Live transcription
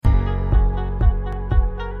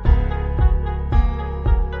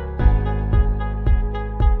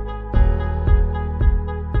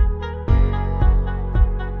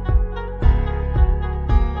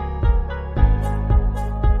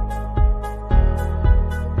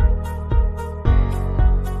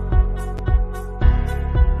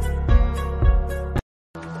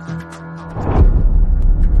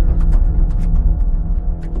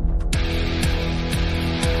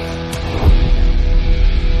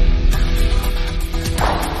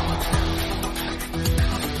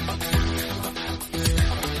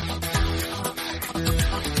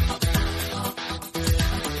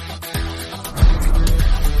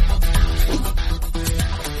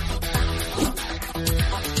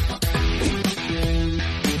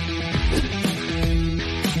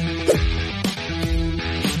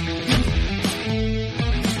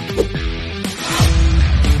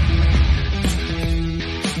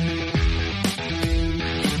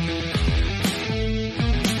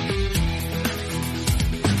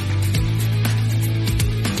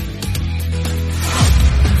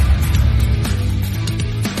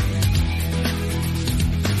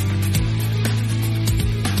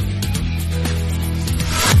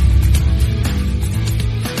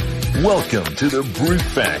Welcome to the Brute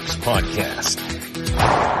Facts Podcast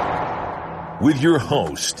with your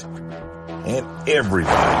host and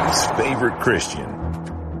everybody's favorite Christian,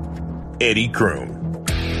 Eddie Kroom.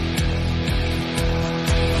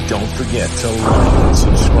 Don't forget to like and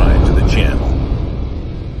subscribe to the channel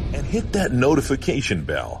and hit that notification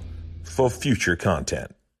bell for future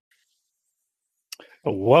content.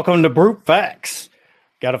 Welcome to Brute Facts.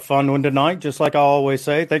 Got a fun one tonight, just like I always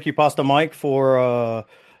say. Thank you, Pastor Mike, for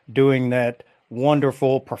doing that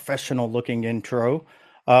wonderful professional-looking intro.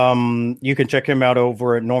 You can check him out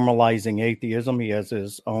over at Normalizing Atheism. He has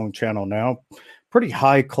his own channel now. Pretty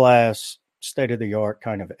high-class, state-of-the-art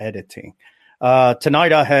kind of editing.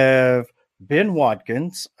 Tonight I have Ben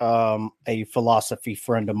Watkins, a philosophy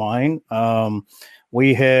friend of mine.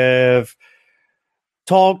 We have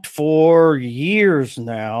talked for years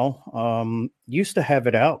now. Used to have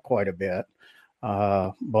it out quite a bit,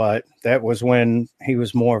 but that was when he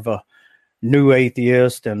was more of a new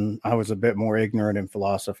atheist and I was a bit more ignorant in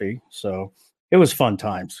philosophy. So it was fun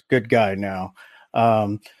times. Good guy now.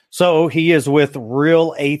 So he is with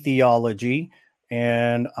Real Atheology,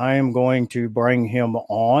 and I am going to bring him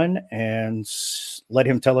on and let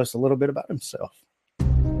him tell us a little bit about himself.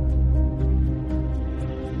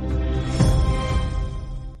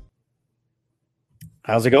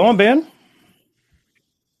 How's it going, Ben?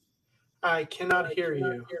 I cannot hear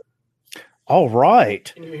you. All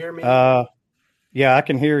right. Can you hear me? Yeah, I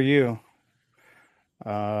can hear you.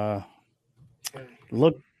 Okay.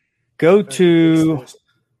 Go to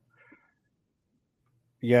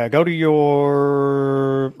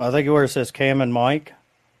your, I think where it says cam and mic,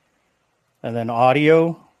 and then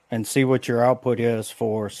audio, and see what your output is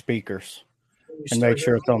for speakers, and make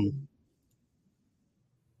sure it's on.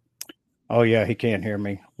 Oh yeah, he can't hear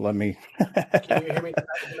me. Let me. Can you hear me? I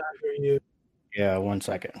cannot hear you. Yeah, 1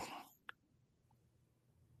 second.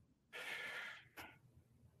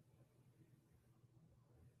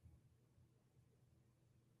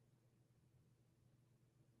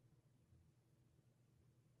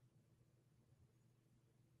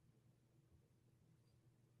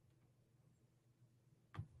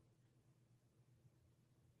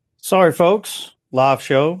 Sorry, folks. Live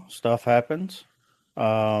show. Stuff happens.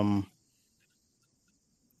 I'm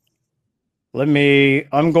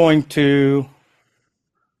going to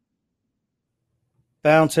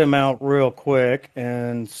bounce him out real quick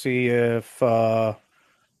and see if I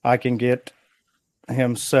can get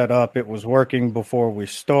him set up. It was working before we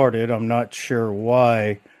started. I'm not sure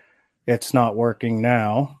why it's not working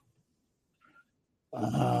now.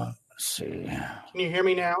 Let's see. Can you hear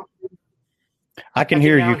me now? I can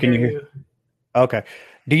hear you. Can you hear? Okay.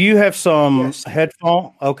 Do you have some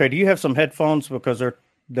headphone? Okay. Do you have some headphones? Because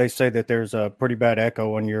they say that there's a pretty bad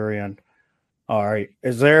echo on your end. All right.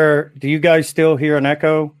 Do you guys still hear an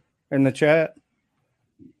echo in the chat?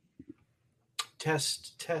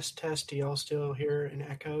 Test. Do y'all still hear an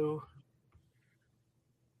echo?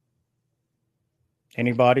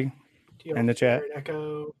 Anybody in the chat? An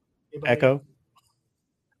echo? Anybody?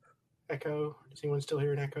 Echo. Does anyone still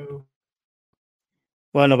hear an echo?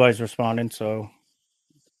 Well, nobody's responding, so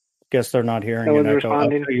guess they're not hearing an echo.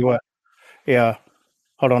 Responding. I'll tell you what. Yeah.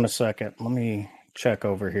 Hold on a second. Let me check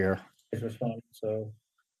over here. Responding, so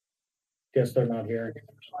guess they're not hearing.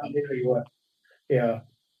 I'll tell you what. Yeah.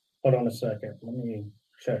 Hold on a second. Let me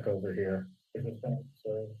check over here.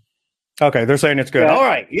 Okay, they're saying it's good. Yeah. All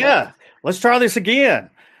right. Yeah. Let's try this again.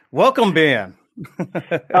 Welcome, Ben.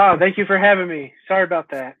 Oh, thank you for having me. Sorry about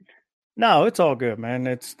that. No, it's all good, man.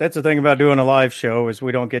 That's the thing about doing a live show is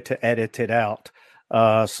we don't get to edit it out.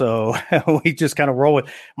 So we just kind of roll it.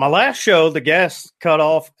 My last show, the guest cut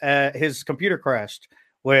off. His computer crashed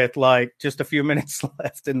with like just a few minutes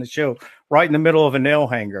left in the show, right in the middle of a nail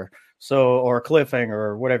hanger, or a cliffhanger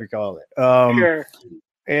or whatever you call it. Sure.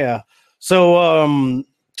 Yeah. So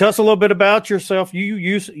tell us a little bit about yourself.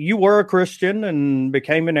 You were a Christian and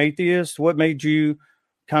became an atheist. What made you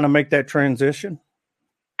kind of make that transition?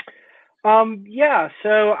 Yeah,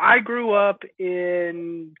 so I grew up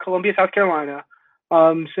in Columbia, South Carolina.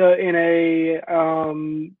 So in a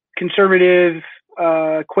conservative,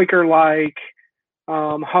 Quaker-like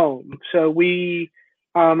home. So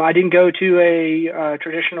I didn't go to a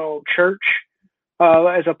traditional church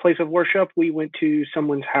as a place of worship. We went to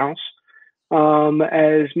someone's house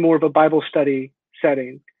as more of a Bible study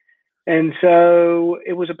setting. And so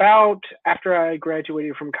it was about after I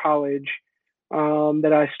graduated from college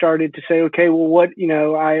that I started to say, okay, well,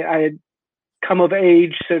 I had come of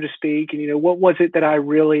age, so to speak, and, what was it that I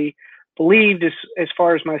really believed as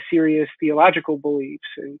far as my serious theological beliefs,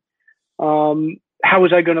 and how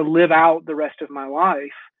was I going to live out the rest of my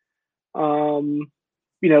life?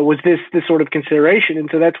 was this sort of consideration? And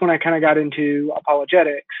so that's when I kind of got into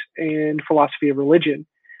apologetics and philosophy of religion.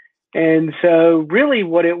 And so really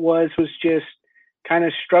what it was just kind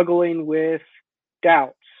of struggling with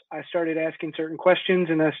doubts. I started asking certain questions,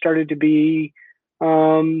 and I started to be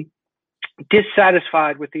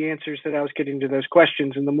dissatisfied with the answers that I was getting to those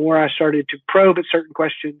questions. And the more I started to probe at certain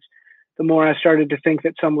questions, the more I started to think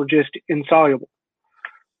that some were just insoluble.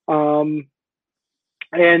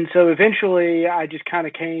 And so eventually I just kind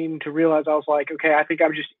of came to realize, I was like, okay, I think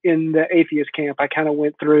I'm just in the atheist camp. I kind of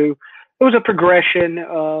went through, it was a progression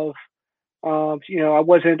of, I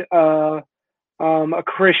wasn't a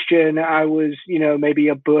Christian. I was, maybe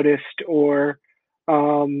a Buddhist or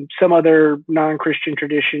some other non-Christian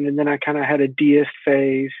tradition. And then I kind of had a deist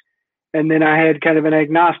phase. And then I had kind of an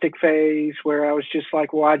agnostic phase where I was just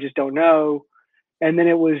like, well, I just don't know. And then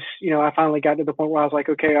it was, I finally got to the point where I was like,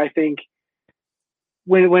 okay, I think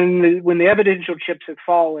when the evidential chips have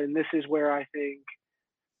fallen, this is where I think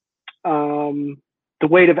the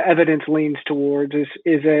weight of evidence leans towards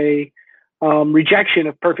is a rejection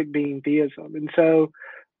of perfect being theism. And so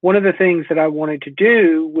one of the things that I wanted to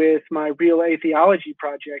do with my Real Atheology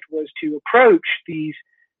project was to approach these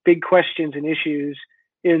big questions and issues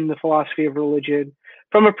in the philosophy of religion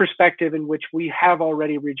from a perspective in which we have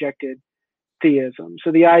already rejected theism.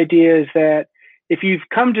 So the idea is that if you've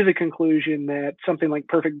come to the conclusion that something like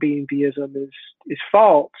perfect being theism is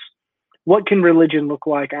false, what can religion look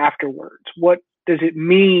like afterwards? What does it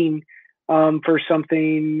mean for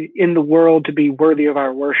something in the world to be worthy of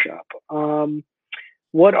our worship?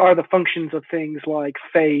 What are the functions of things like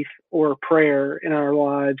faith or prayer in our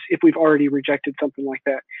lives if we've already rejected something like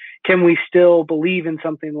that? Can we still believe in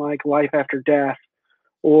something like life after death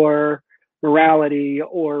or morality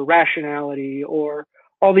or rationality or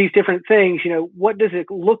all these different things? What does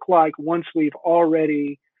it look like once we've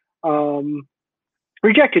already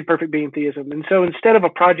rejected perfect being theism? And so instead of a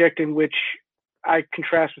project in which I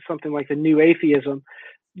contrast with something like the new atheism,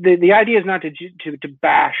 the idea is not to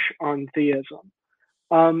bash on theism.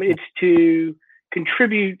 It's to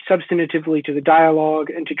contribute substantively to the dialogue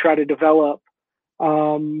and to try to develop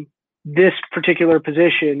this particular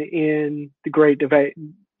position in the great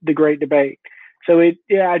debate. So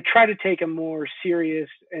I try to take a more serious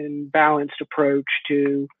and balanced approach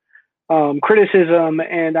to criticism,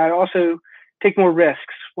 and I also take more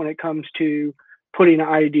risks when it comes to putting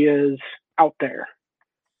ideas out there.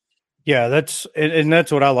 Yeah, that's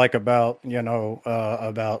what I like about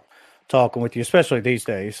about talking with you, especially these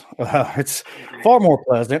days. It's far more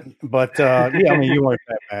pleasant, but you weren't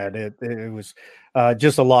that bad. It was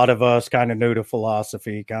just a lot of us kind of new to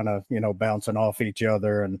philosophy, kind of bouncing off each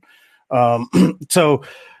other, and so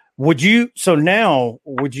would you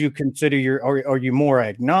consider are you more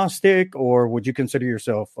agnostic, or would you consider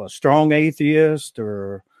yourself a strong atheist,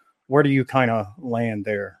 or where do you kind of land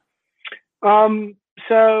there?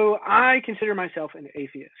 So I consider myself an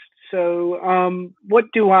atheist. So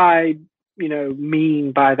what do I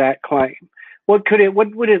mean by that claim? What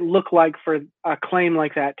would it look like for a claim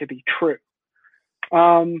like that to be true?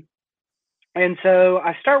 And so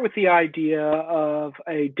I start with the idea of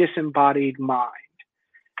a disembodied mind.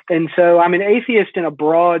 And so I'm an atheist in a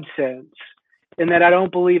broad sense, in that I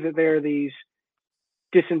don't believe that there are these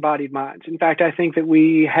disembodied minds. In fact, I think that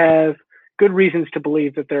we have good reasons to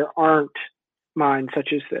believe that there aren't minds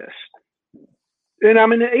such as this. And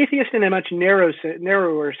I'm an atheist in a much narrower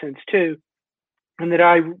sense too, and that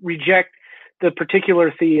I reject the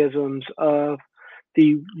particular theisms of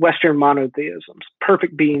the Western monotheisms,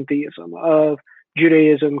 perfect being theism of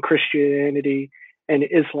Judaism, Christianity, and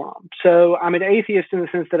Islam. So I'm an atheist in the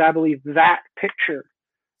sense that I believe that picture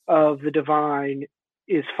of the divine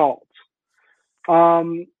is false.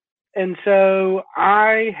 And so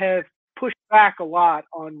I have pushed back a lot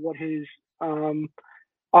on what has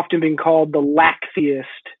often been called the lack-theist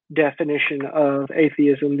definition of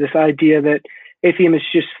atheism, this idea that atheism is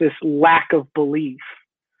just this lack of belief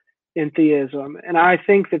in theism. And I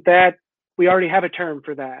think that we already have a term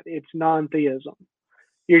for that. It's non-theism.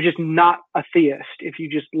 You're just not a theist if you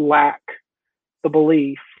just lack the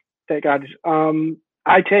belief that God is.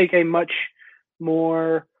 I take a much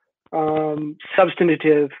more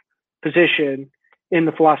substantive position in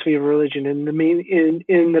the philosophy of religion, in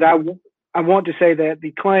that I want to say that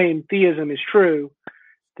the claim theism is true,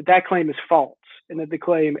 that claim is false, and that the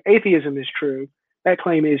claim atheism is true, that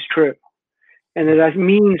claim is true, and that I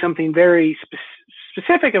mean something very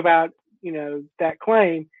specific about that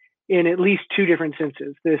claim in at least two different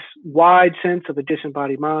senses: this wide sense of a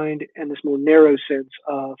disembodied mind, and this more narrow sense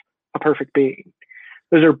of a perfect being.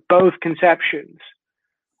 Those are both conceptions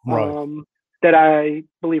Right. that I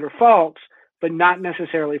believe are false, but not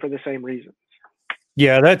necessarily for the same reasons.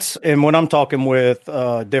 Yeah, and when I'm talking with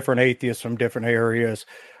different atheists from different areas,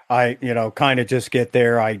 I, kind of just get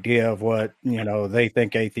their idea of what, they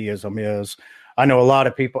think atheism is. I know a lot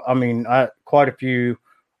of people, quite a few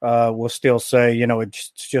will still say, it's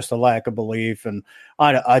just a lack of belief. And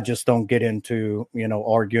I just don't get into,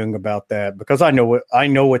 arguing about that because I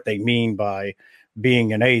know what they mean by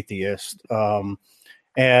being an atheist.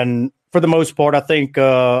 And for the most part, I think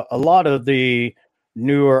a lot of the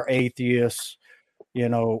newer atheists,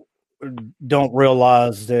 don't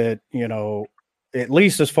realize that, at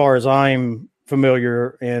least as far as I'm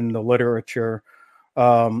familiar in the literature,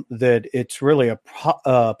 that it's really a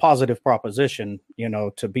positive proposition,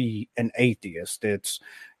 to be an atheist. It's,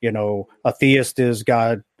 a theist is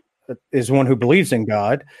one who believes in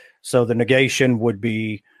God. So the negation would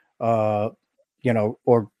be, or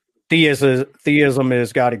theism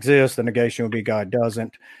is God exists. The negation would be God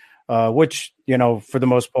doesn't. Which, for the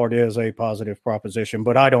most part is a positive proposition,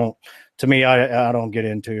 but I don't get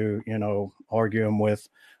into, arguing with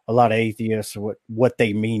a lot of atheists what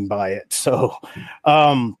they mean by it. So,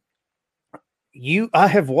 I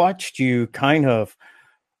have watched you kind of,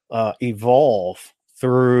 evolve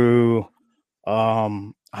through,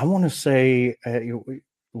 I want to say, you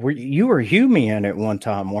were Humean at one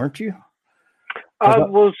time, weren't you?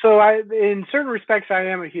 In certain respects, I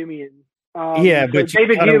am a Humean. But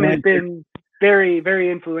David Hume has been very, very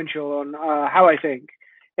influential on how I think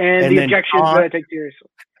and the objections that I take seriously.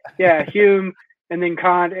 Yeah, Hume and then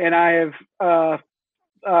Kant, and I have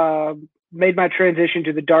made my transition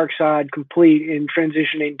to the dark side complete in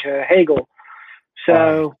transitioning to Hegel.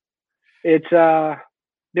 So it's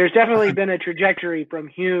there's definitely been a trajectory from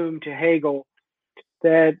Hume to Hegel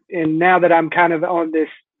and now that I'm kind of on this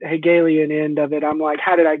Hegelian end of it, I'm like,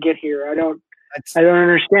 how did I get here? I don't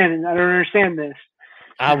understand it. I don't understand this.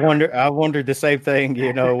 I wondered the same thing,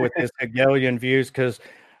 with this Hegelian views, because,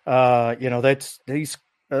 that's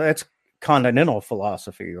continental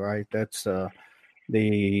philosophy, right? That's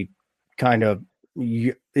the kind of,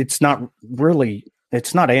 it's not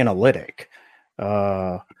analytic.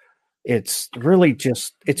 It's really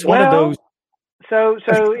just, it's one of those. So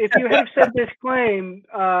if you had said this claim,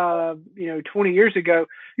 20 years ago,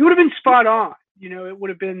 you would have been spot on. It would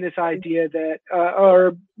have been this idea that,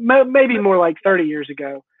 or maybe more like 30 years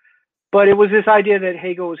ago, but it was this idea that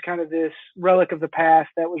Hegel was kind of this relic of the past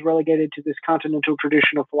that was relegated to this continental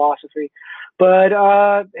tradition of philosophy. But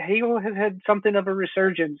Hegel has had something of a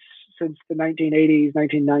resurgence since the 1980s,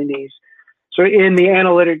 1990s. So in the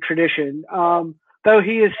analytic tradition, though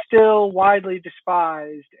he is still widely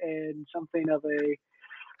despised and something of a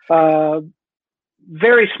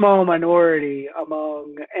very small minority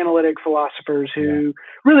among analytic philosophers who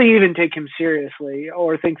really even take him seriously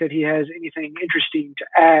or think that he has anything interesting to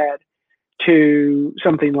add to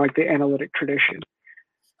something like the analytic tradition.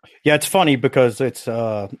 Yeah, it's funny because it's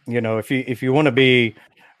if you want to be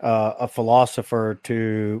a philosopher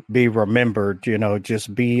to be remembered,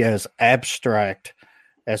 just be as abstract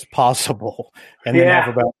as possible, and then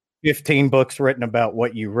have about 15 books written about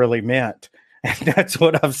what you really meant. And that's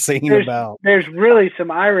what I've seen about. There's really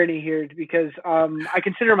some irony here because I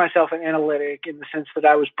consider myself an analytic in the sense that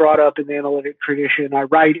I was brought up in the analytic tradition. I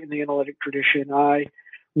write in the analytic tradition. I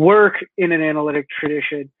work in an analytic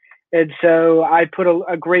tradition. And so I put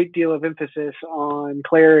a great deal of emphasis on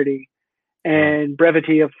clarity and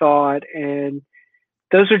brevity of thought. And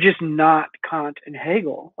those are just not Kant and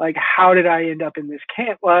Hegel. Like, how did I end up in this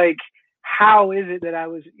camp? Like, how is it that I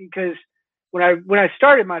was, because when I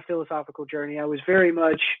started my philosophical journey, I was very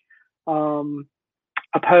much opposed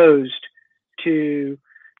to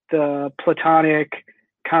the Platonic,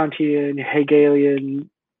 Kantian, Hegelian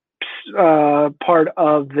part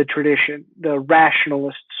of the tradition, the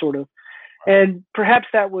rationalist sort of. And perhaps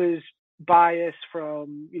that was bias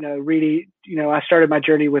from, reading, I started my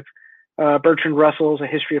journey with Bertrand Russell's A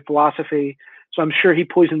History of Philosophy. So I'm sure he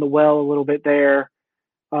poisoned the well a little bit there.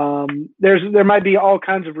 There might be all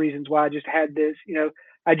kinds of reasons why I just had this,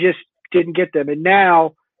 I just didn't get them. And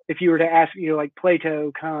now if you were to ask, like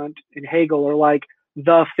Plato, Kant, and Hegel are like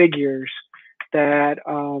the figures that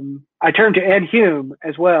I turn to, and Hume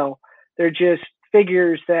as well. They're just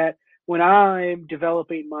figures that when I'm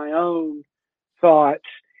developing my own thoughts,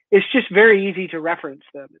 it's just very easy to reference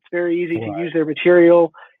them. It's very easy to use their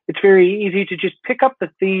material. It's very easy to just pick up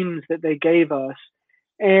the themes that they gave us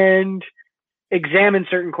and examine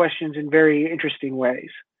certain questions in very interesting ways.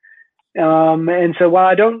 And so while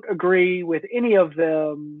I don't agree with any of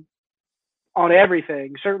them on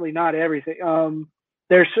everything, certainly not everything,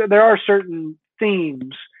 there are certain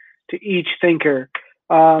themes to each thinker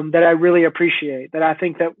that I really appreciate, that I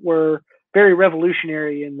think that were very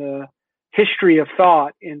revolutionary in the history of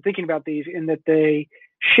thought in thinking about these, in that they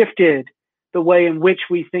shifted the way in which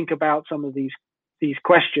we think about some of these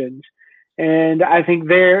questions. And I think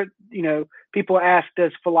people ask,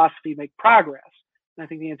 does philosophy make progress? And I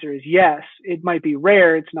think the answer is yes. It might be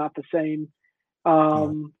rare. It's not the same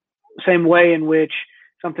way in which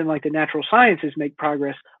something like the natural sciences make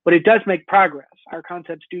progress, but it does make progress. Our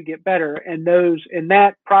concepts do get better, and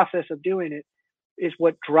that process of doing it is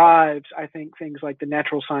what drives, I think, things like the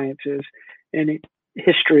natural sciences and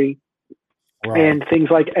history, right, and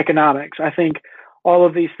things like economics. I think all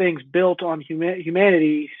of these things built on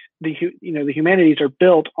humanities, the humanities are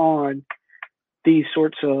built on these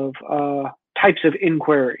sorts of types of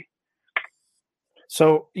inquiry.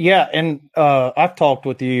 So, yeah, and I've talked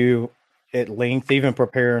with you at length, even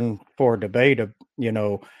preparing for a debate,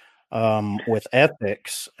 with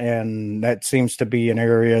ethics, and that seems to be an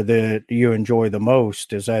area that you enjoy the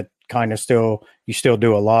most. Is that kind of you still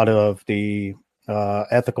do a lot of the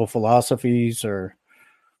ethical philosophies, or?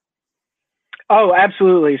 Oh,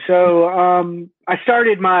 absolutely. So I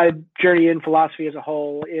started my journey in philosophy as a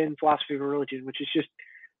whole in philosophy of religion, which is just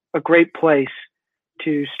a great place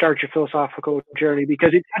to start your philosophical journey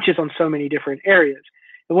because it touches on so many different areas.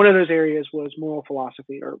 And one of those areas was moral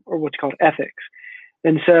philosophy, or what's called ethics.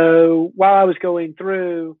 And so while I was going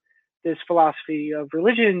through this philosophy of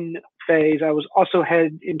religion phase, I was also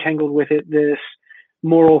had entangled with it this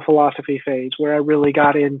moral philosophy phase, where I really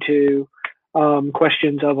got into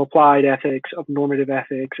questions of applied ethics, of normative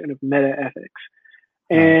ethics, and of meta ethics,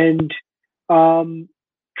 and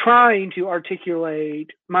trying to articulate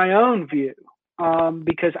my own view,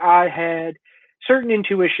 because I had certain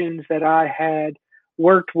intuitions that I had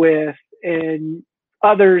worked with and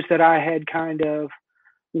others that I had kind of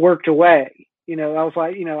worked away. I was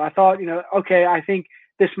like, I thought, okay, I think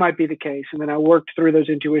this might be the case. And then I worked through those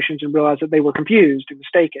intuitions and realized that they were confused and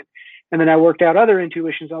mistaken. And then I worked out other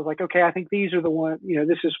intuitions. I was like, okay, I think these are the ones,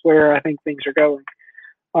 this is where I think things are going.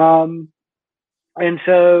 And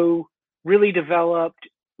so really developed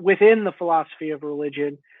within the philosophy of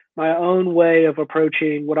religion my own way of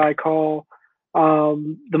approaching what I call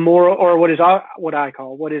the moral, or what is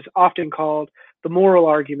often called the moral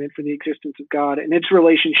argument for the existence of God and its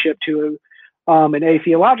relationship to an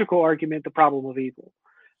atheological argument, the problem of evil.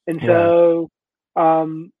 And so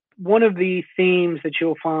one of the themes that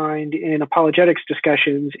you'll find in apologetics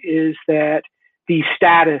discussions is that the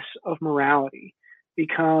status of morality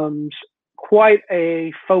becomes quite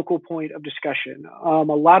a focal point of discussion. A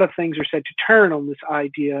lot of things are said to turn on this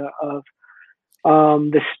idea of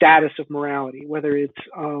the status of morality, whether it's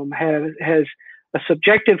has a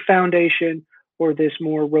subjective foundation or this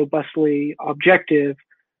more robustly objective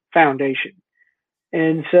foundation.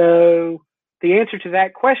 And so the answer to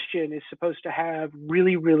that question is supposed to have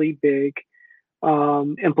really, really big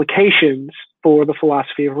implications for the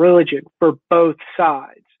philosophy of religion for both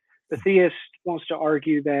sides. The theist wants to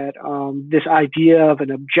argue that this idea of an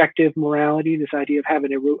objective morality, this idea of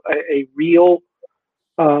having a real,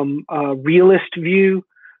 realist view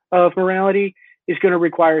of morality, is going to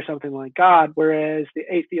require something like God, whereas the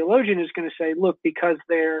atheologian is going to say, look, because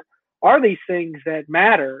there are these things that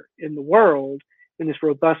matter in the world in this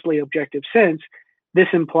robustly objective sense, this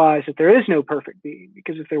implies that there is no perfect being,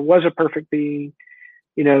 because if there was a perfect being,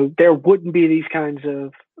 there wouldn't be these kinds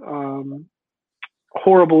of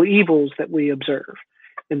horrible evils that we observe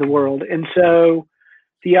in the world. And so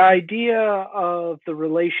the idea of the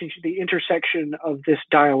relationship, the intersection of this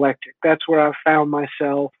dialectic, that's where I found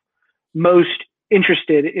myself most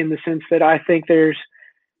interested, in the sense that I think there's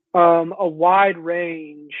a wide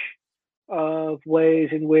range of ways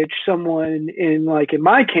in which someone in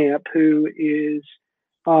my camp who is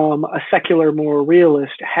a secular moral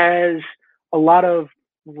realist has a lot of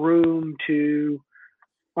room to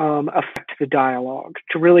affect the dialogue,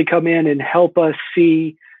 to really come in and help us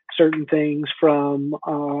see certain things from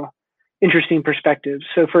interesting perspectives.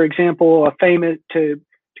 So, for example, to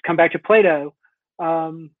come back to Plato,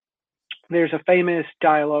 there's a famous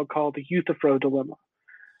dialogue called the Euthyphro dilemma.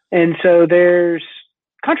 And so there's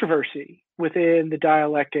controversy within the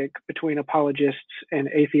dialectic between apologists and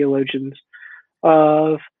atheologians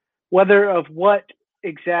of what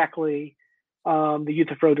exactly the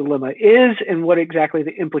Euthyphro dilemma is and what exactly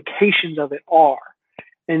the implications of it are.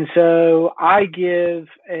 And so I give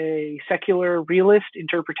a secular realist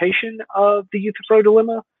interpretation of the Euthyphro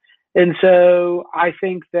dilemma. And so I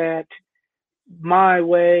think that my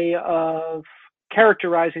way of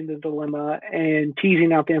characterizing the dilemma and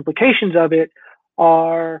teasing out the implications of it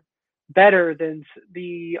are better than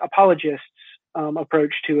the apologists'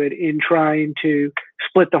 approach to it in trying to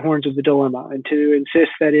split the horns of the dilemma and to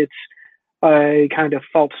insist that it's a kind of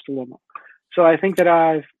false dilemma. So I think that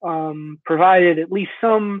I've provided at least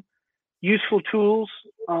some useful tools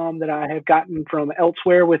that I have gotten from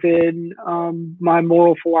elsewhere within my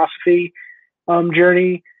moral philosophy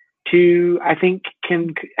journey to, I think,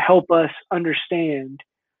 can help us understand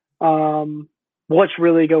what's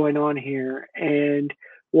really going on here and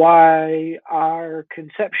why our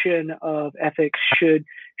conception of ethics should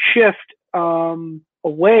shift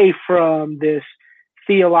away from this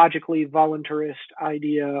theologically voluntarist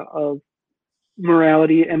idea of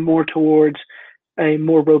morality and more towards a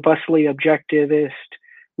more robustly objectivist,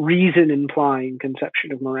 reason implying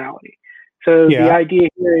conception of morality. So the idea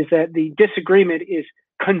here is that the disagreement is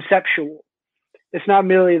conceptual. It's not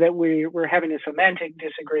merely that we're having a semantic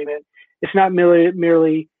disagreement. It's not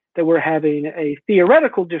merely that we're having a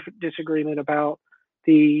theoretical disagreement about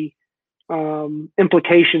the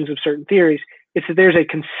implications of certain theories. It's that there's a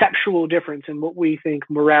conceptual difference in what we think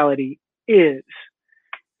morality is.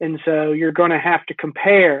 And so you're going to have to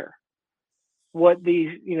compare what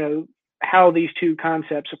these, how these two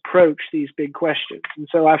concepts approach these big questions. And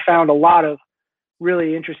so I found a lot of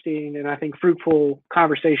really interesting and I think fruitful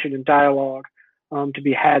conversation and dialogue to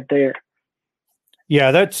be had there.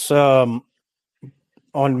 Yeah, that's in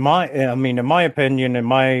my opinion, in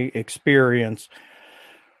my experience,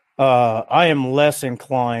 I am less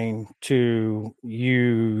inclined to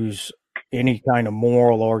use any kind of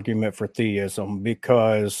moral argument for theism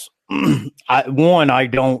because I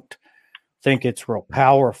don't think it's real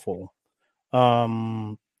powerful.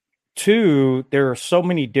 Two, there are so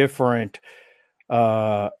many different,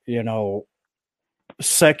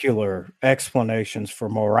 secular explanations for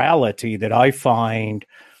morality that I find,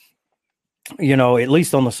 at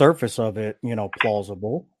least on the surface of it,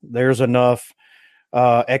 plausible. There's enough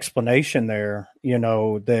explanation there,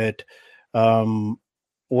 that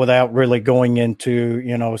without really going into,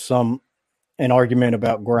 an argument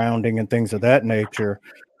about grounding and things of that nature,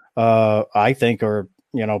 I think are,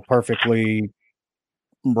 perfectly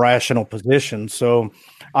rational positions. So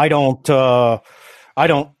I don't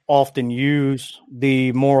often use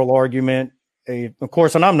the moral argument. Of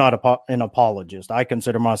course, and I'm not an apologist. I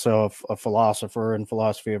consider myself a philosopher in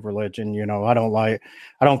philosophy of religion. I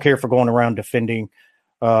don't care for going around defending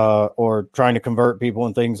or trying to convert people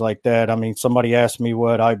and things like that. I mean, somebody asks me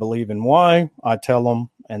what I believe and why, I tell them,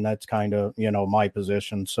 and that's kind of, my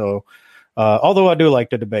position. So, although I do like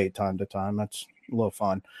to debate time to time, that's a little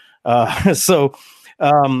fun. I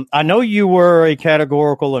know you were a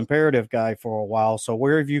categorical imperative guy for a while. So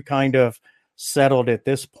where have you kind of settled at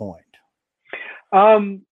this point?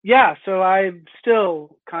 So I'm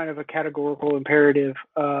still kind of a categorical imperative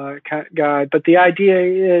guy, but the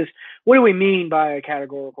idea is, what do we mean by a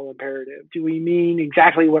categorical imperative? Do we mean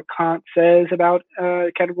exactly what Kant says about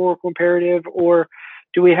categorical imperative, or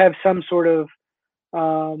do we have some sort of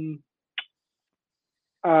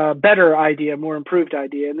better idea, more improved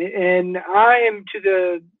idea? And I am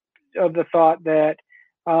of the thought that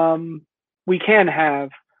we can have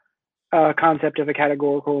a concept of a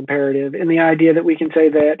categorical imperative, and the idea that we can say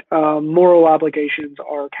that moral obligations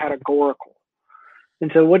are categorical.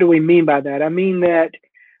 And so what do we mean by that? I mean that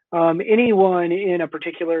anyone in a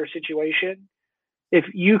particular situation, if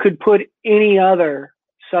you could put any other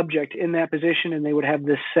subject in that position and they would have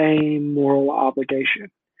the same moral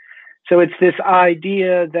obligation. So it's this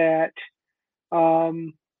idea that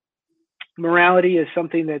morality is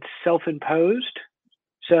something that's self-imposed.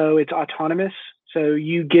 So it's autonomous. So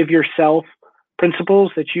you give yourself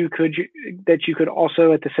principles that you could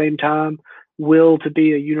also at the same time will to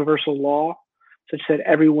be a universal law, such that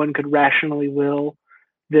everyone could rationally will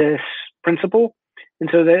this principle. And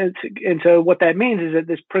so what that means is that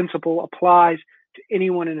this principle applies to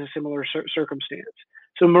anyone in a similar circumstance.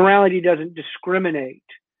 So morality doesn't discriminate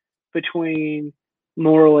between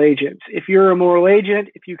moral agents. If you're a moral agent,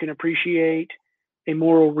 if you can appreciate a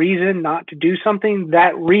moral reason not to do something,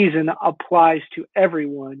 that reason applies to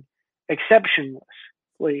everyone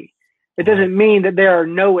exceptionlessly. It doesn't mean that there are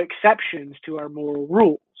no exceptions to our moral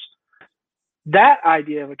rules. That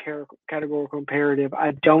idea of a categorical imperative,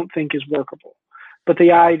 I don't think is workable. But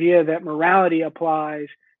the idea that morality applies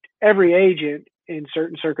to every agent in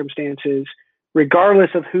certain circumstances,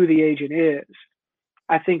 regardless of who the agent is,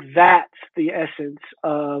 I think that's the essence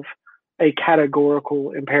of a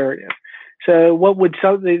categorical imperative. So what would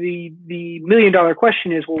the $1 million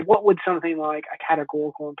question is, well, what would something like a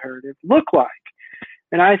categorical imperative look like?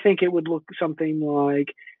 And I think it would look something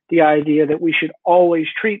like the idea that we should always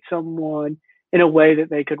treat someone in a way that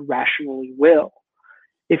they could rationally will.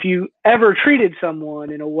 If you ever treated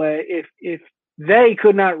someone in a way, if they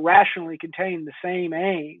could not rationally contain the same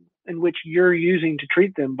aim in which you're using to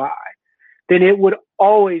treat them by, then it would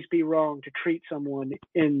always be wrong to treat someone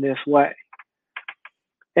in this way.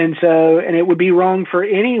 And it would be wrong for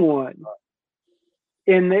anyone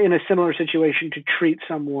in a similar situation to treat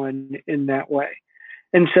someone in that way.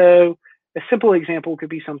 And so a simple example could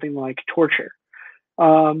be something like torture.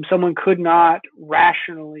 Someone could not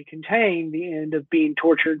rationally contain the end of being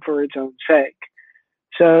tortured for its own sake.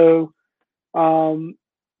 So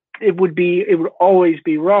it would always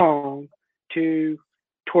be wrong to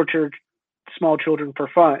torture small children for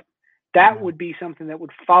fun. That would be something that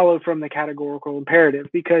would follow from the categorical imperative,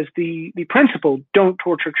 because the principle "don't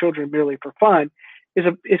torture children merely for fun" is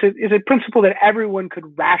a principle that everyone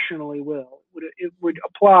could rationally will. It would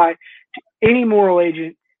apply to any moral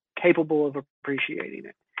agent capable of appreciating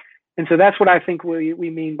it. And so that's what I think we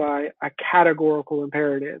mean by a categorical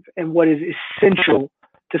imperative, and what is essential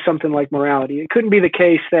to something like morality. It couldn't be the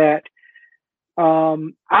case that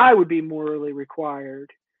I would be morally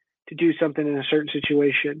required to do something in a certain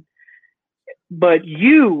situation, but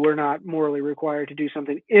you were not morally required to do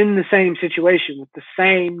something in the same situation with the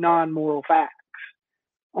same non-moral facts.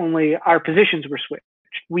 Only our positions were switched.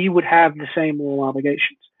 We would have the same moral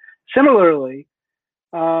obligations. Similarly,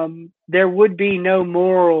 there would be no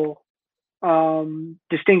moral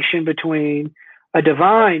distinction between a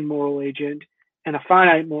divine moral agent and a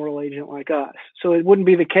finite moral agent like us. So it wouldn't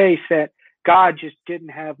be the case that God just didn't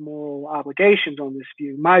have moral obligations on this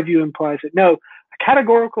view. My view implies that no, a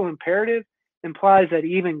categorical imperative implies that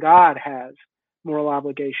even God has moral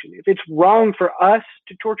obligation. If it's wrong for us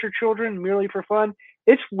to torture children merely for fun,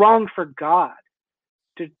 it's wrong for God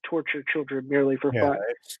to torture children merely for fun.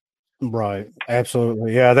 Right.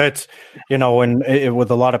 Absolutely. Yeah. That's, and with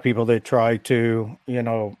a lot of people that try to,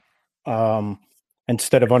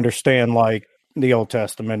 instead of understand like the Old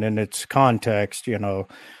Testament and its context,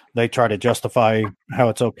 they try to justify how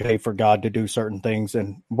it's okay for God to do certain things,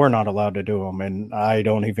 and we're not allowed to do them. And I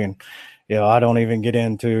don't even get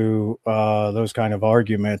into those kind of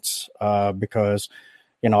arguments because,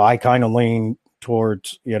 I kind of lean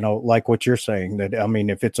towards, like what you're saying, that, I mean,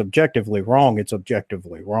 if it's objectively wrong, it's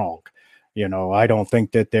objectively wrong. I don't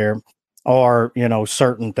think that there are,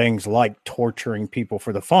 certain things like torturing people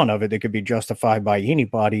for the fun of it that could be justified by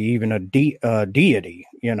anybody, even a deity,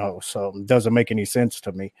 so it doesn't make any sense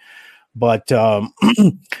to me. But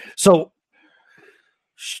so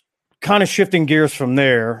kind of shifting gears from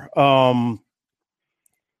there, when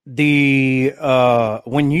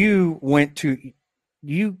you went to,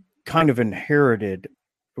 you kind of inherited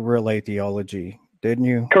relay theology, didn't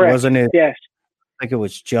you? Correct. Wasn't it? Yes. I think it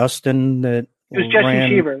was Justin that it was Justin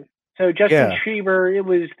Cheever. So Justin Cheever, it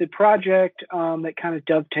was the project that kind of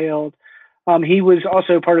dovetailed. He was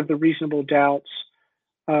also part of the Reasonable Doubts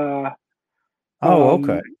podcast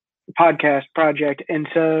project. And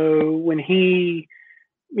so when he,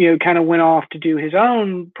 kind of went off to do his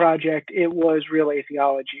own project, it was relay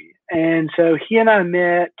theology. And so he and I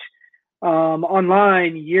met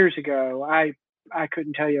online years ago. I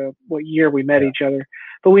couldn't tell you what year we met each other,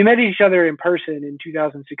 but we met each other in person in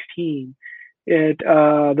 2016 at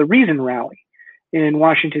the Reason Rally in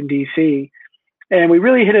Washington, D.C. And we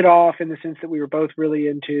really hit it off in the sense that we were both really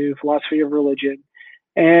into philosophy of religion.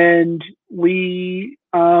 And we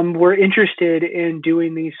were interested in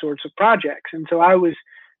doing these sorts of projects. And so I was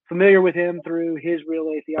familiar with him through his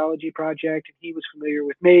relay theology project, and he was familiar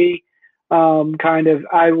with me.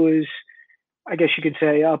 I was, I guess you could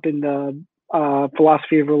say, up in the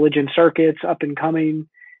philosophy of religion circuits, up and coming,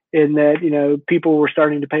 in that, people were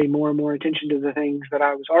starting to pay more and more attention to the things that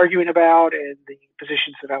I was arguing about, and the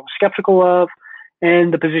positions that I was skeptical of,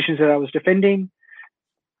 and the positions that I was defending.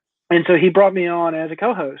 And so he brought me on as a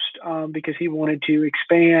co-host because he wanted to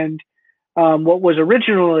expand what was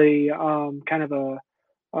originally kind of a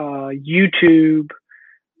YouTube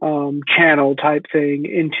channel type thing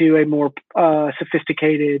into a more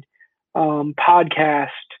sophisticated podcast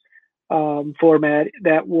format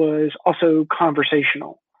that was also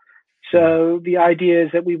conversational. So the idea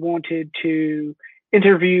is that we wanted to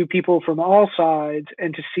interview people from all sides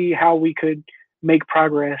and to see how we could make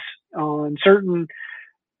progress on certain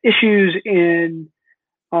issues in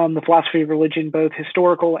the philosophy of religion, both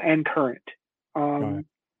historical and current,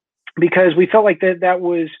 because we felt like that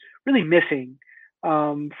was really missing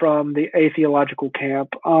from the atheological camp.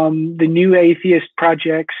 The new atheist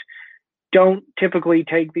projects don't typically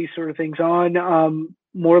take these sort of things on,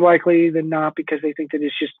 more likely than not because they think that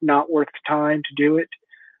it's just not worth the time to do it.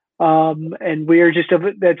 And we are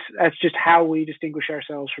that's just how we distinguish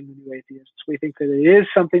ourselves from the new atheists. We think that it is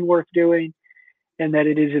something worth doing, and that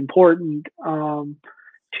it is important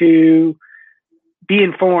to be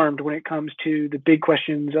informed when it comes to the big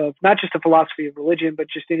questions of not just the philosophy of religion, but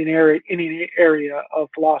just in any area of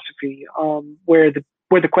philosophy, where the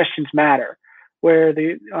questions matter, where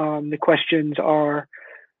the questions are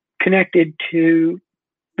connected to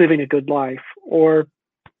living a good life or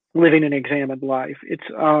living an examined life. It's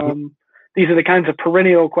these are the kinds of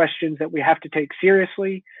perennial questions that we have to take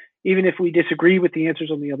seriously, even if we disagree with the answers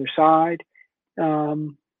on the other side.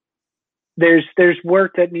 There's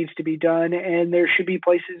work that needs to be done, and there should be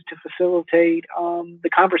places to facilitate the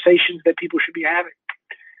conversations that people should be having.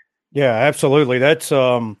 Yeah, absolutely. That's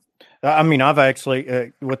I mean, I've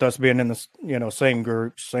actually with us being in the same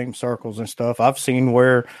groups, same circles and stuff, I've seen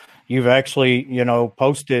where you've actually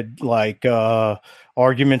posted like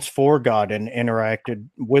arguments for God and interacted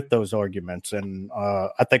with those arguments, and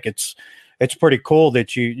I think it's pretty cool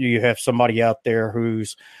that you have somebody out there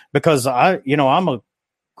because I'm a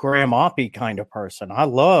Graham Oppy kind of person. I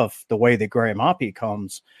love the way that Graham Oppy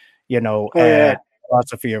comes, at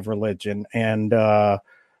philosophy of religion, and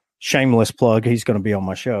shameless plug, he's going to be on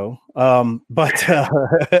my show. But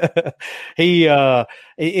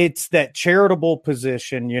it's that charitable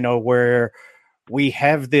position, where we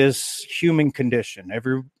have this human condition.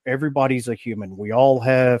 Everybody's a human. We all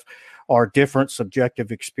have our different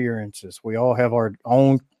subjective experiences. We all have our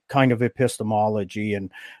own kind of epistemology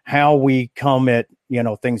and how we come at,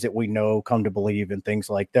 things that we come to believe and things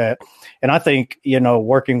like that. And I think,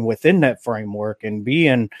 working within that framework and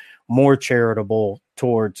being more charitable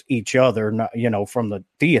towards each other, from the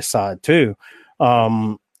theist side too,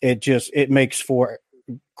 it makes for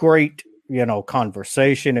great,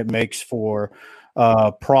 conversation. It makes for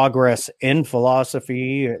progress in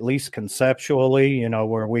philosophy, at least conceptually,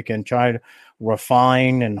 where we can try to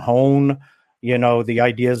refine and hone, the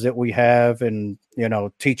ideas that we have, and,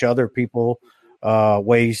 teach other people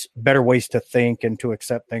better ways to think and to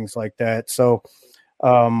accept things like that. So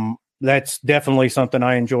that's definitely something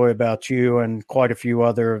I enjoy about you and quite a few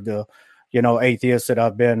other of the, atheists that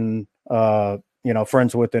I've been,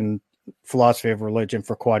 friends with in philosophy of religion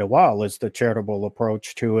for quite a while, is the charitable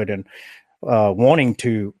approach to it, and wanting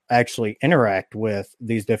to actually interact with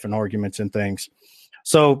these different arguments and things.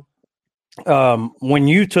 So when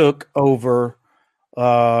you took over,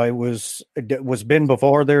 was Ben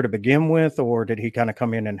before there to begin with, or did he kind of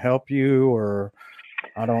come in and help you, or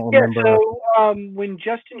I don't remember. Yeah, so when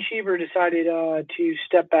Justin Cheever decided to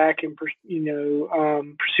step back and pursue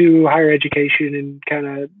higher education and kind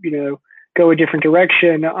of go a different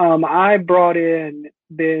direction, I brought in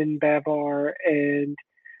Ben Bavar and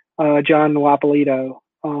John Lapolito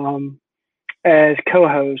as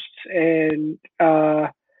co-hosts, and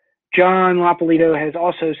John Lapolito has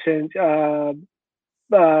also since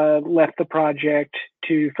left the project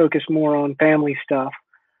to focus more on family stuff.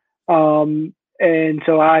 And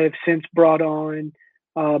so I have since brought on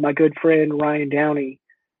my good friend Ryan Downey.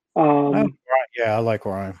 Yeah, I like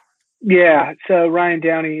Ryan. Yeah, so Ryan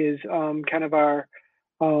Downey is kind of our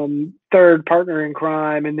third partner in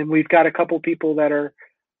crime, and then we've got a couple people that are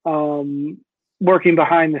working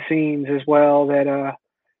behind the scenes as well that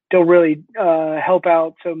don't really help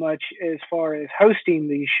out so much as far as hosting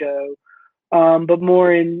the show, but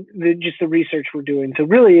more in just the research we're doing. So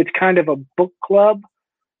really, it's kind of a book club.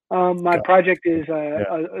 My project is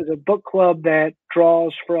a book club that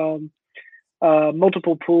draws from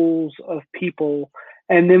multiple pools of people,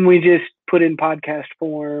 and then we just put in podcast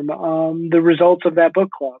form the results of that book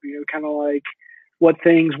club. Kind of like what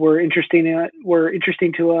things were interesting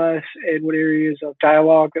to us, and what areas of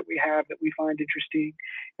dialogue that we have that we find interesting,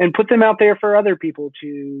 and put them out there for other people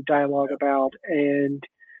to dialogue about and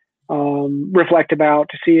reflect about,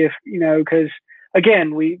 to see if because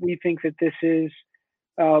again, we think that this is.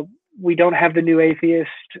 We don't have the new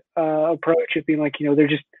atheist approach of being like,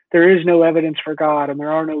 there is no evidence for God and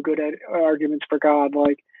there are no good arguments for God.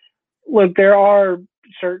 Like, look, there are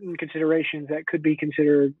certain considerations that could be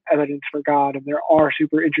considered evidence for God, and there are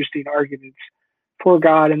super interesting arguments for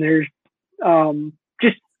God, and there's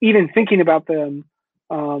just even thinking about them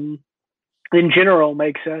in general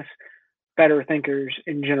makes us better thinkers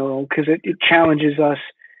in general, because it challenges us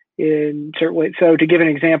in certain ways. So to give an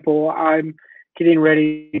example, I'm getting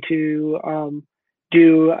ready to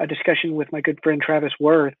do a discussion with my good friend Travis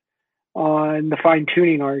Worth on the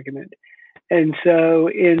fine-tuning argument. And so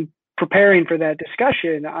in preparing for that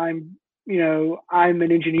discussion, I'm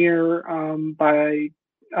an engineer by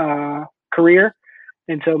career,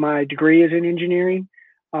 and so my degree is in engineering.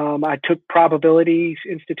 I took probabilities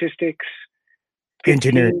and statistics.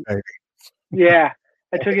 Engineering. Yeah,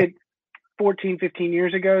 I took it 14, 15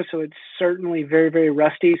 years ago, so it's certainly very, very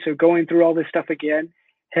rusty. So going through all this stuff again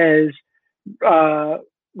has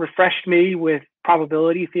refreshed me with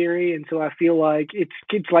probability theory, and so I feel like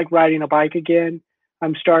it's like riding a bike again.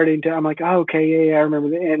 I'm like, oh, okay, yeah, I remember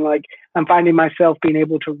that. And like, I'm finding myself being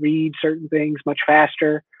able to read certain things much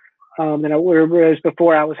faster than whereas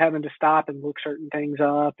before I was having to stop and look certain things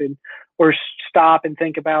up or stop and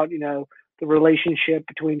think about, the relationship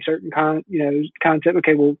between certain concept.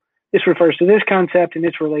 Okay, well, this refers to this concept and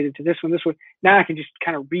it's related to this one. Now I can just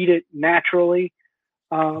kind of read it naturally.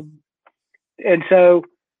 And so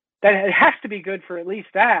that it has to be good for at least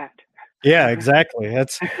that. Yeah, exactly.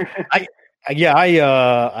 I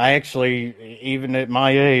actually, even at my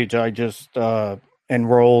age, I just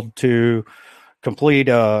enrolled to complete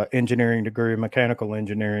engineering degree, mechanical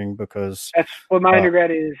engineering, because that's what my undergrad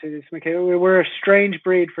is mechanical. We're a strange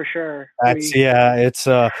breed for sure. It's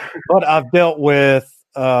but I've dealt with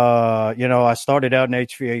I started out in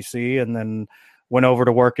HVAC and then went over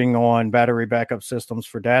to working on battery backup systems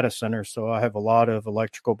for data centers. So I have a lot of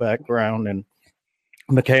electrical background and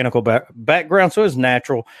mechanical background, so it's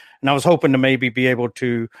natural. And I was hoping to maybe be able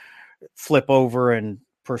to flip over and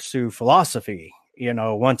pursue philosophy,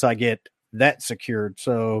 once I get that secured.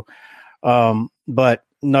 So, but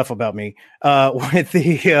enough about me. With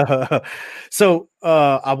the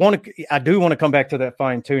I do want to come back to that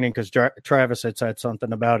fine tuning because Travis had said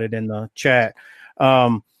something about it in the chat.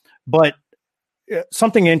 But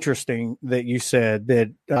something interesting that you said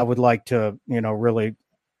that I would like to, really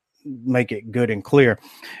make it good and clear.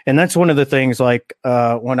 And that's one of the things, like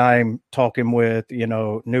when I'm talking with,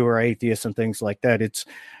 newer atheists and things like that, it's,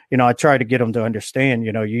 I try to get them to understand,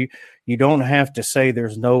 you don't have to say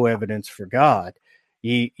there's no evidence for God.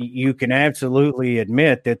 You can absolutely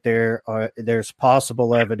admit that there's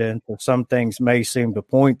possible evidence, or some things may seem to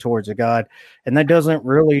point towards a God, and that doesn't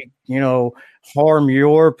really, harm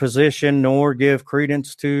your position nor give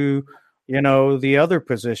credence to, the other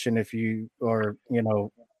position if you are,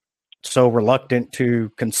 so reluctant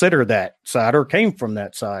to consider that side or came from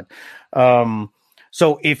that side.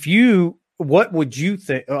 So what would you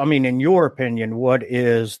think? I mean, in your opinion, what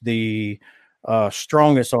is the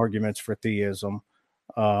strongest arguments for theism?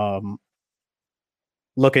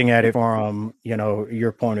 Looking at it from,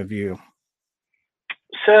 your point of view.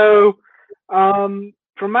 So,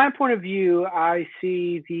 from my point of view, I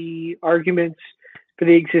see the arguments for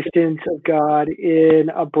the existence of God in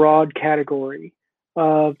a broad category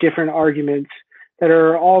of different arguments that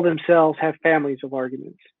are all themselves have families of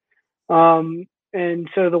arguments. And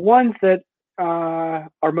so the ones that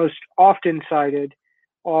are most often cited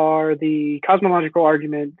are the cosmological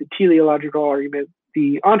argument, the teleological argument,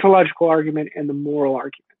 the ontological argument, and the moral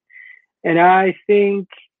argument. And I think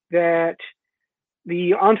that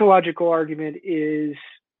the ontological argument is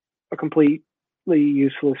a completely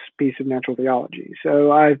useless piece of natural theology.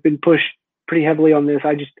 So I've been pushed pretty heavily on this.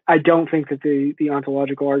 I don't think that the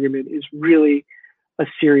ontological argument is really a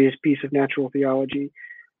serious piece of natural theology.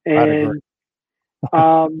 And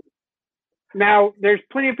now there's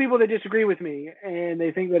plenty of people that disagree with me, and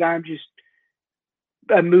they think that I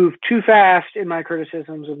move too fast in my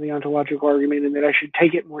criticisms of the ontological argument and that I should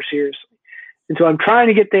take it more seriously. And so I'm trying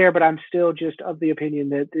to get there, but I'm still just of the opinion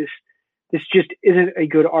that this just isn't a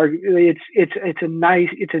good argument.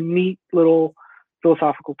 It's a neat little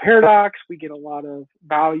philosophical paradox. We get a lot of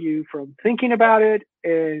value from thinking about it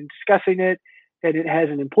and discussing it, and it has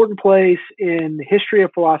an important place in the history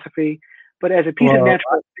of philosophy. But as a piece of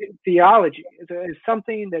natural theology, as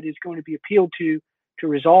something that is going to be appealed to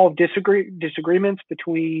resolve disagreements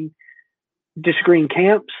between disagreeing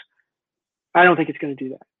camps, I don't think it's going to do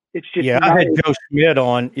that. It's just I had Joe Schmidt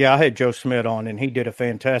on. Yeah, I had Joe Schmidt on, and he did a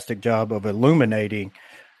fantastic job of illuminating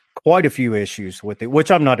quite a few issues with it,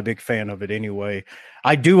 which I'm not a big fan of it anyway.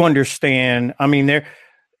 I do understand. I mean,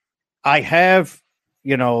 I have,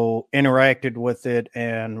 interacted with it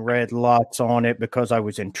and read lots on it because I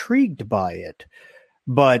was intrigued by it.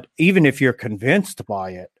 But even if you're convinced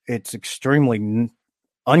by it, it's extremely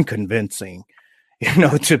unconvincing,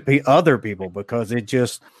 to be other people, because it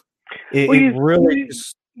really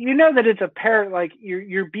is. That it's apparent, like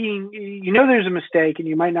you're being, there's a mistake, and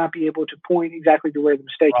you might not be able to point exactly to where the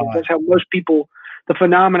mistake is. That's how most people, the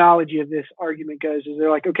phenomenology of this argument goes, is they're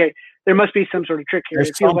like, okay, there must be some sort of trick here. There's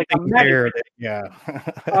it feels like a there.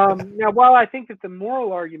 Now, while I think that the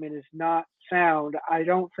moral argument is not sound, I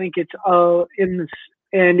don't think it's in this,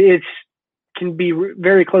 and it's can be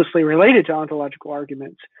very closely related to ontological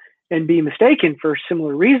arguments and be mistaken for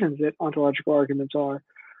similar reasons that ontological arguments are.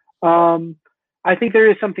 I think there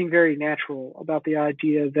is something very natural about the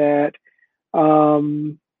idea that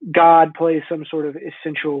God plays some sort of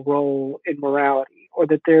essential role in morality, or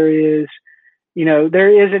that there is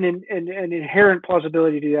an inherent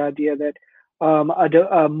plausibility to the idea that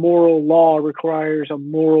a moral law requires a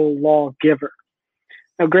moral lawgiver.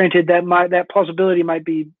 Now, granted, that plausibility might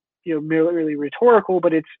be merely rhetorical,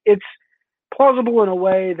 but it's plausible in a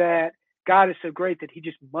way that God is so great that he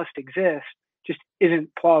just must exist just isn't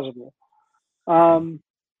plausible.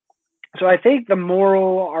 So I think the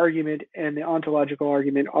moral argument and the ontological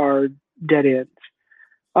argument are dead ends.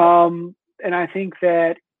 And I think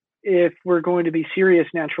that if we're going to be serious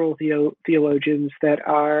natural theologians, that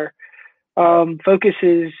our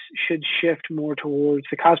focuses should shift more towards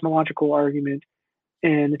the cosmological argument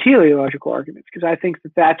and the teleological arguments, because I think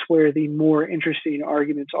that that's where the more interesting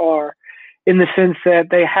arguments are, in the sense that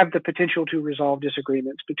they have the potential to resolve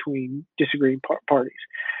disagreements between disagreeing parties.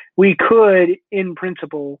 We could, in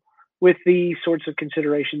principle, with these sorts of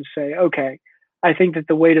considerations, say, okay, I think that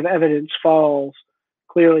the weight of evidence falls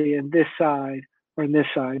clearly in this side or in this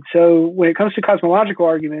side. So when it comes to cosmological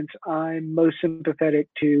arguments, I'm most sympathetic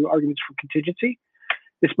to arguments from contingency.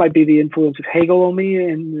 This might be the influence of Hegel on me,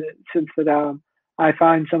 in the sense that I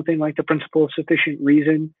find something like the principle of sufficient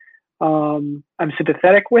reason, I'm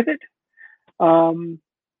sympathetic with it.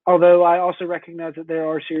 Although I also recognize that there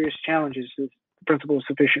are serious challenges to the principle of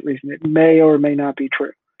sufficient reason. It may or may not be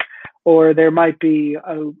true. Or there might be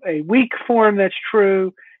a weak form that's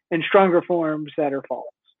true and stronger forms that are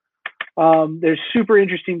false. There's super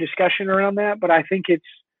interesting discussion around that, but I think it's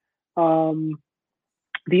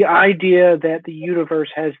the idea that the universe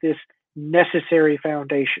has this necessary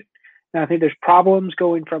foundation. Now, I think there's problems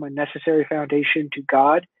going from a necessary foundation to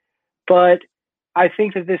God, but I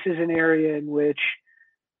think that this is an area in which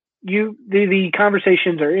the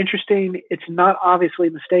conversations are interesting. It's not obviously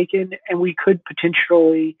mistaken, and we could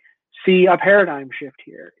potentially see a paradigm shift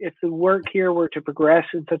here. If the work here were to progress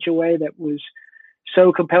in such a way that was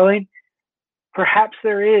so compelling, perhaps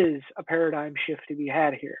there is a paradigm shift to be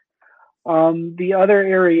had here. The other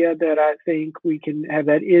area that I think we can have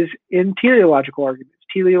that is in teleological arguments.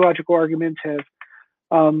 Teleological arguments have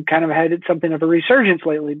kind of had something of a resurgence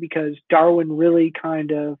lately, because Darwin really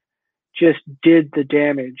kind of just did the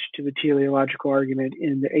damage to the teleological argument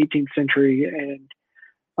in the 18th century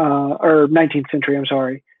or 19th century, I'm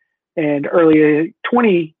sorry, and early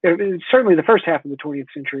certainly the first half of the 20th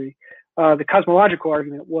century. The cosmological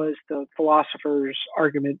argument was the philosopher's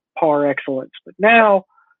argument par excellence. But now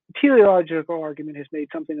the teleological argument has made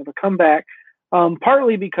something of a comeback,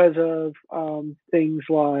 partly because of things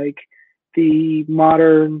like the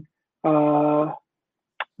modern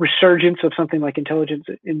resurgence of something like intelligence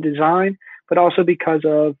in design, but also because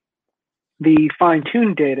of the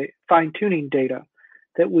fine-tuning data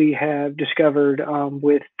that we have discovered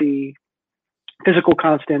with the physical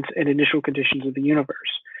constants and initial conditions of the universe.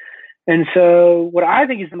 And so what I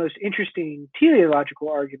think is the most interesting teleological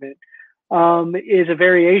argument is a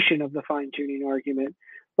variation of the fine-tuning argument,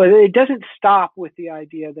 but it doesn't stop with the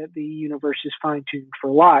idea that the universe is fine-tuned for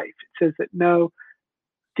life. It says that no,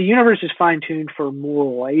 the universe is fine-tuned for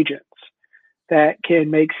moral agents that can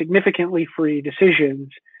make significantly free decisions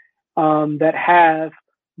that have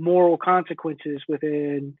moral consequences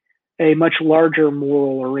within a much larger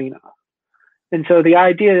moral arena. And so the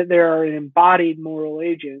idea that there are embodied moral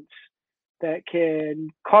agents that can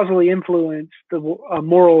causally influence the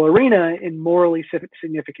moral arena in morally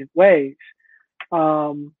significant ways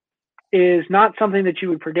is not something that you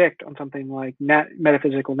would predict on something like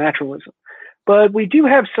metaphysical naturalism. But we do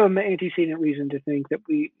have some antecedent reason to think that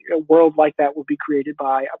a world like that would be created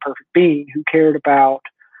by a perfect being who cared about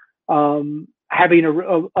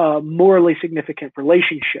having a morally significant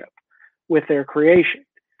relationship with their creation.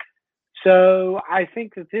 So I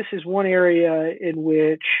think that this is one area in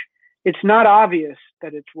which it's not obvious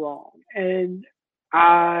that it's wrong. And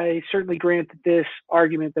I certainly grant that this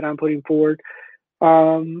argument that I'm putting forward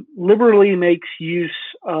liberally makes use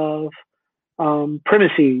of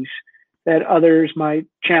premises that others might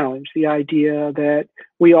challenge. The idea that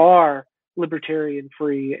we are libertarian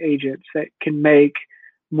free agents that can make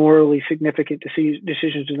morally significant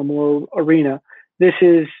decisions in a moral arena. This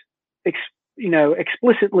is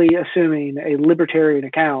explicitly assuming a libertarian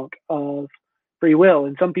account of free will.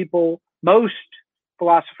 And most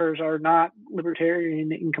philosophers are not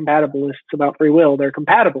libertarian incompatibilists about free will. They're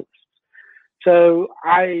compatibilists. So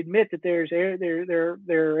I admit that there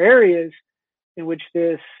are areas in which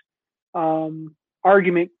this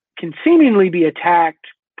argument can seemingly be attacked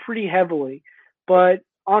pretty heavily, but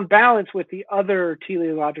on balance with the other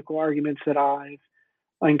teleological arguments that I've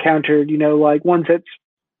encountered, like ones that's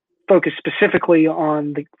focused specifically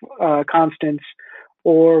on the constants,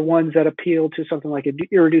 or ones that appeal to something like an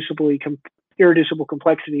irreducible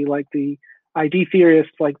complexity, like the ID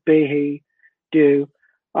theorists like Behe do.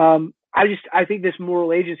 I think this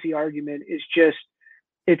moral agency argument is just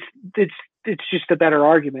it's just a better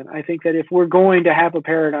argument. I think that if we're going to have a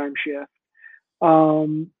paradigm shift,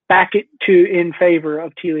 back it to in favor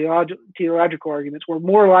of teleological arguments, we're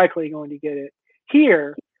more likely going to get it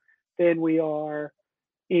here than we are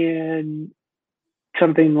in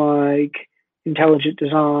something like intelligent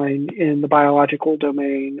design in the biological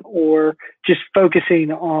domain, or just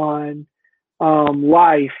focusing on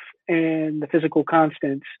life and the physical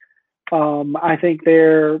constants. I think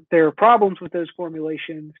there are problems with those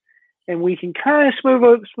formulations, and we can kind of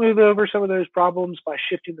smooth over some of those problems by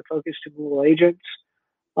shifting the focus to moral agents.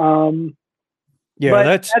 But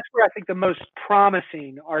that's where I think the most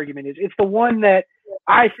promising argument is. It's the one that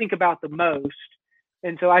I think about the most.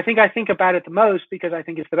 And so I think about it the most because I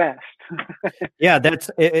think it's the best. Yeah,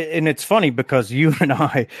 and it's funny because you and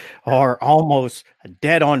I are almost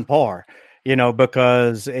dead on par,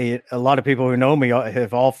 because a lot of people who know me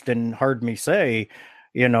have often heard me say,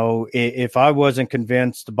 if I wasn't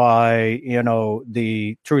convinced by,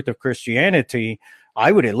 the truth of Christianity,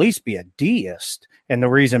 I would at least be a deist. And the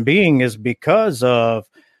reason being is because of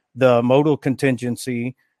the modal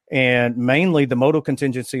contingency, and mainly the modal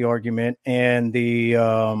contingency argument and the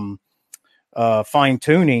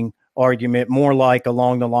fine-tuning argument, more like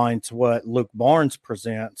along the lines of what Luke Barnes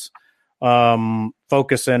presents,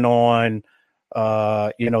 focusing on,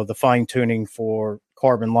 the fine-tuning for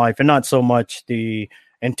carbon life and not so much the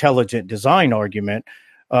intelligent design argument.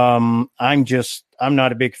 I'm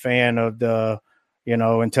not a big fan of the,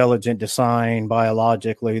 intelligent design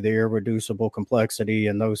biologically, the irreducible complexity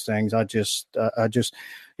and those things. I just,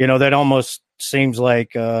 that almost seems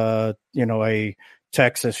like, a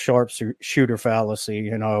Texas sharpshooter fallacy.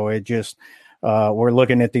 It just, we're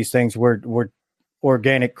looking at these things. We're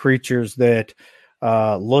organic creatures that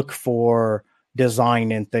look for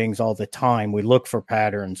design in things all the time. We look for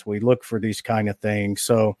patterns. We look for these kind of things.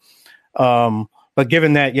 So, but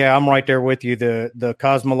given that, yeah, I'm right there with you. The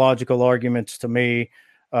cosmological arguments to me,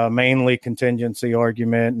 mainly contingency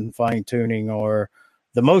argument and fine tuning, are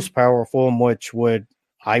the most powerful, in which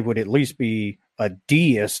I would at least be a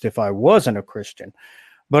deist if I wasn't a Christian.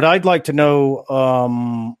 But I'd like to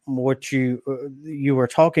know what you were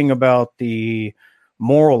talking about, the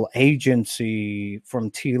moral agency from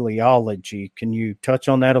teleology. Can you touch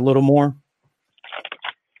on that a little more?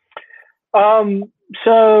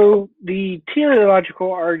 So the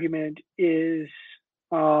teleological argument is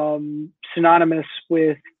synonymous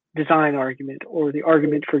with design argument, or the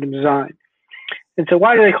argument for design. And so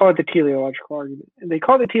why do they call it the teleological argument? And they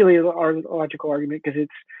call it the teleological argument because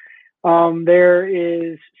it's there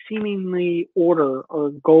is seemingly order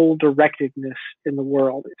or goal directedness in the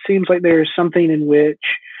world. It seems like there is something in which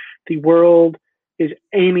the world is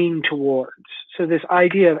aiming towards. So this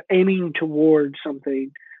idea of aiming towards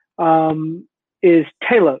something is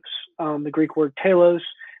telos, the Greek word telos,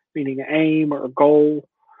 meaning aim or goal.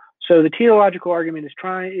 So the teleological argument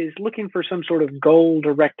is looking for some sort of goal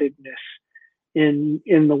directedness in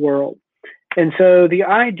the world. And so the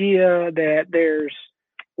idea that there's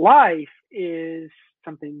life is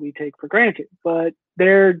something we take for granted, but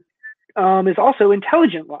there is also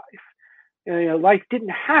intelligent life. Life didn't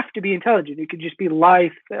have to be intelligent. It could just be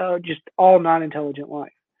life, just all non-intelligent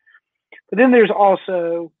life. But then there's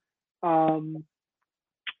also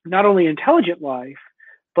not only intelligent life,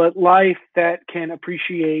 but life that can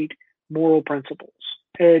appreciate moral principles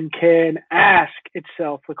and can ask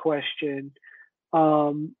itself the question,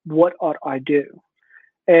 what ought I do?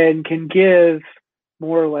 And can give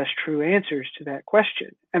more or less true answers to that question.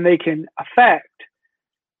 And they can affect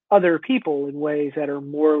other people in ways that are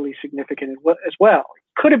morally significant as well.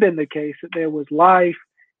 It could have been the case that there was life,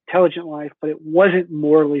 intelligent life, but it wasn't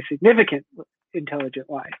morally significant intelligent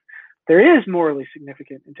life. There is morally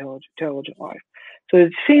significant intelligent life. So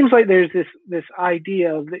it seems like there's this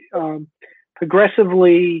idea of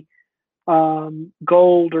progressively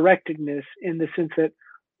goal directedness, in the sense that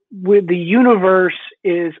the universe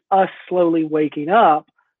is us slowly waking up,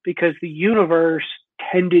 because the universe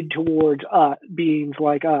tended towards beings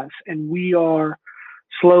like us, and we are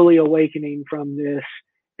slowly awakening from this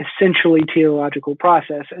essentially teleological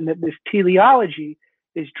process, and that this teleology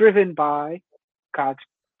is driven by God's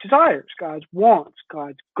desires, God's wants,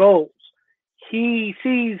 God's goals. He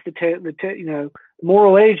sees the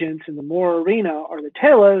moral agents in the moral arena are the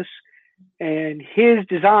telos, and his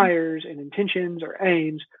desires and intentions or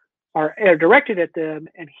aims are directed at them,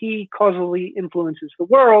 and he causally influences the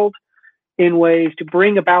world in ways to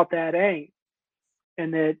bring about that aim.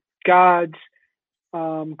 And that God's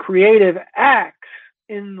creative acts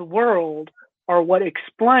in the world are what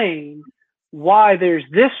explain why there's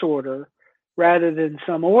this order rather than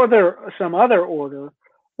some other order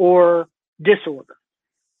or disorder.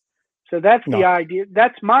 So that's the idea.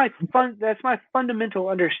 That's my fundamental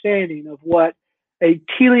understanding of what a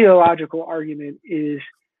teleological argument is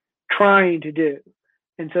trying to do.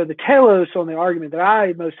 And so the telos on the argument that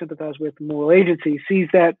I most sympathize with, moral agency, sees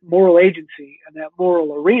that moral agency and that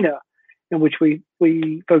moral arena in which we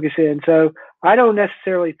focus in. So I don't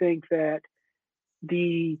necessarily think that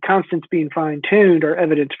the constants being fine-tuned are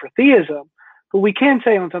evidence for theism, but we can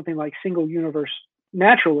say on something like single universe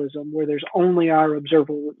naturalism, where there's only our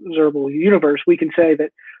observable universe, we can say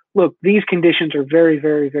that, look, these conditions are very,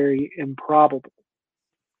 very, very improbable.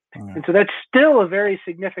 And so that's still a very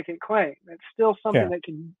significant claim. That's still something that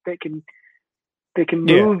can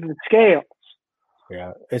move the scales.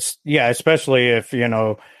 Yeah, especially if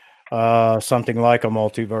something like a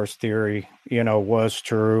multiverse theory, was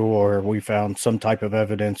true, or we found some type of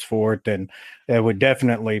evidence for it, then it would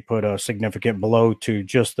definitely put a significant blow to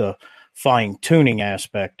just the fine-tuning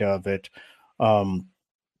aspect of it.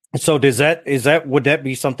 So would that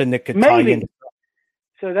be something that could tie in?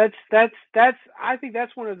 So that's I think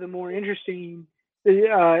that's one of the more interesting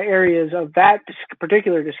areas of that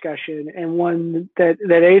particular discussion, and one that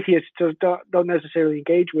atheists don't necessarily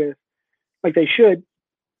engage with like they should.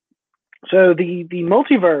 So the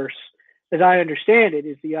multiverse, as I understand it,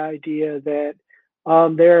 is the idea that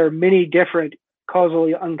there are many different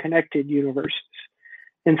causally unconnected universes.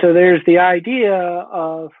 And so there's the idea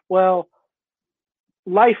of, well,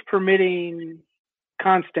 life permitting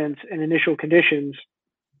constants and initial conditions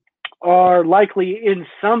are likely in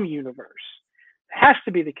some universe. It has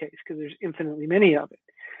to be the case because there's infinitely many of it.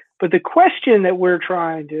 But the question that we're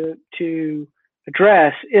trying to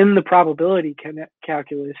address in the probability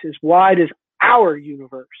calculus is, why does our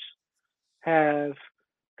universe have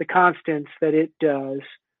the constants that it does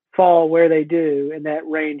fall where they do, and that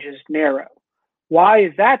range is narrow? Why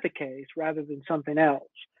is that the case rather than something else?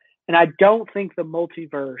 And I don't think the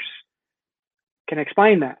multiverse can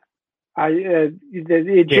explain that. The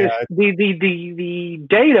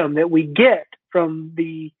datum that we get from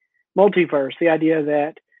the multiverse, the idea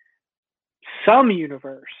that some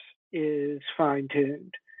universe is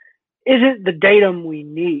fine-tuned, isn't the datum we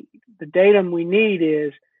need. The datum we need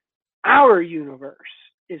is our universe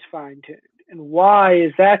is fine-tuned. And why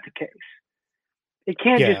is that the case? It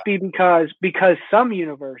can't just be because some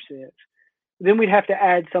universe is. Then we'd have to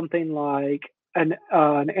add something like an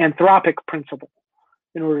anthropic principle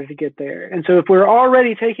in order to get there. And so if we're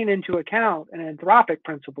already taking into account an anthropic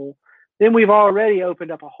principle, then we've already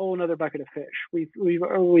opened up a whole nother bucket of fish.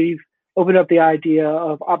 We've opened up the idea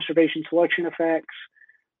of observation selection effects,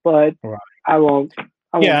 but I won't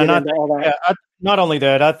get into all that. Not only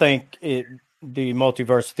that, I think the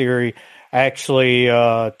multiverse theory actually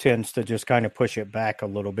tends to just kind of push it back a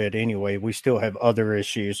little bit anyway. We still have other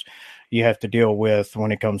issues you have to deal with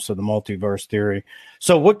when it comes to the multiverse theory.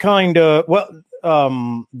 So what kind of,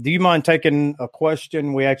 do you mind taking a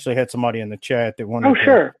question? We actually had somebody in the chat that wanted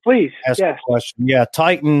please. Ask a question. Yeah,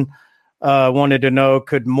 Titan wanted to know,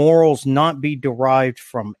 could morals not be derived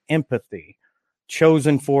from empathy,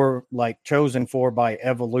 chosen for by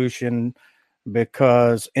evolution,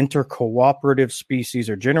 because intercooperative species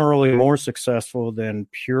are generally more successful than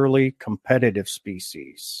purely competitive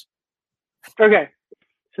species? Okay.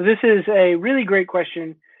 So this is a really great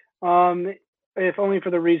question, if only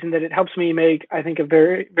for the reason that it helps me make, I think, a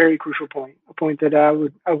very, very crucial point, a point that I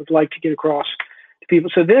would like to get across to people.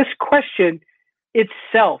 So this question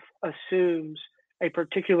itself assumes a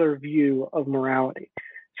particular view of morality.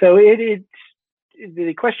 So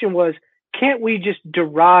the question was, can't we just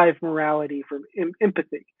derive morality from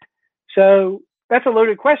empathy? So that's a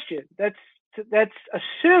loaded question. That's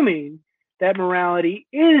assuming that morality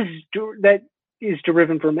is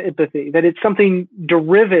derived from empathy, that it's something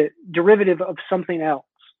derivative of something else.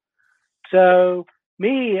 So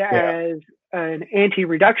as an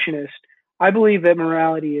anti-reductionist, I believe that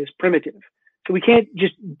morality is primitive. So we can't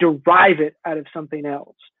just derive it out of something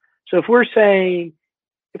else. So if we're talking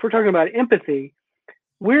about empathy,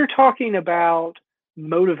 we're talking about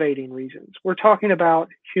motivating reasons. We're talking about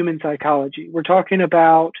human psychology. We're talking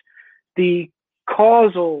about the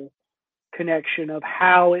causal connection of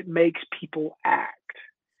how it makes people act.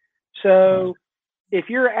 So if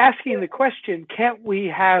you're asking the question, can't we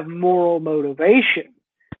have moral motivation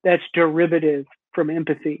that's derivative from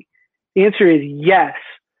empathy? The answer is yes.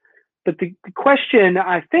 But the question,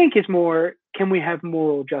 I think, is more, can we have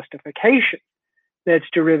moral justification that's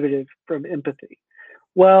derivative from empathy?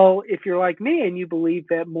 Well, if you're like me and you believe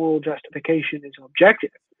that moral justification is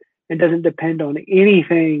objective and doesn't depend on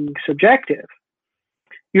anything subjective,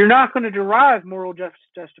 you're not going to derive moral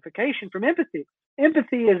justification from empathy.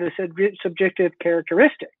 Empathy is a subjective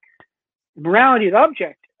characteristic. Morality is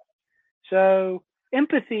objective. So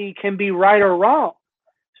empathy can be right or wrong.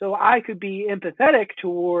 So I could be empathetic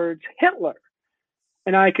towards Hitler,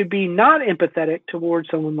 and I could be not empathetic towards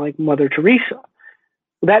someone like Mother Teresa.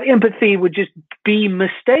 That empathy would just be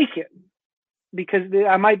mistaken because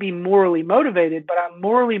I might be morally motivated, but I'm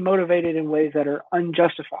morally motivated in ways that are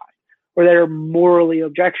unjustified or that are morally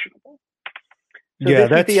objectionable. So Yeah,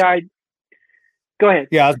 this is the idea. Go ahead.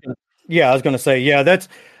 I was going to say,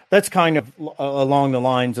 that's kind of along the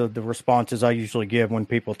lines of the responses I usually give when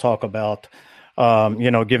people talk about,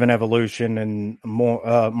 given evolution and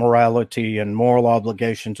morality and moral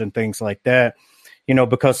obligations and things like that,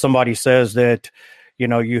 because somebody says that,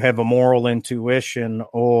 you have a moral intuition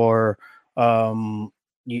or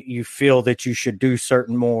you feel that you should do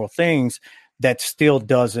certain moral things, that still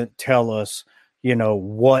doesn't tell us,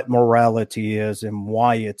 what morality is and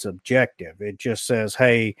why it's objective. It just says,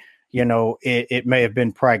 hey, it may have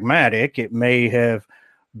been pragmatic. It may have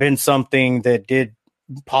been something that did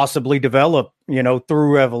possibly develop,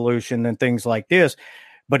 through evolution and things like this,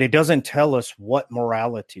 but it doesn't tell us what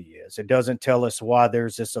morality is. It doesn't tell us why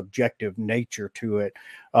there's this objective nature to it.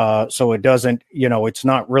 So it doesn't, it's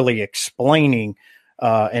not really explaining,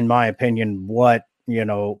 in my opinion, what,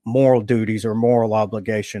 moral duties or moral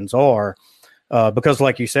obligations are. Because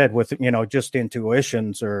like you said, with, just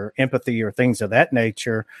intuitions or empathy or things of that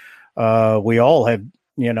nature, we all have,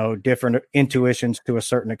 different intuitions to a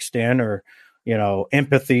certain extent, or,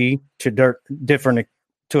 empathy to different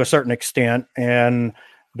to a certain extent. And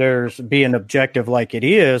there's being objective like it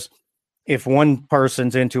is. If one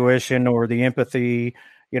person's intuition or the empathy,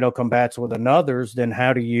 combats with another's, then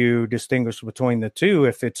how do you distinguish between the two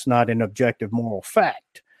if it's not an objective moral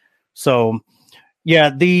fact? So,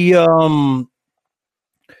 yeah,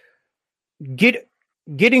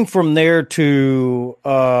 getting from there to,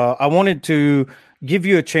 I wanted to give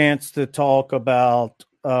you a chance to talk about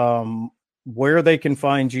where they can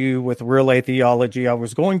find you with Real Atheology. I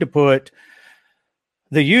was going to put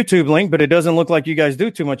the YouTube link, but it doesn't look like you guys do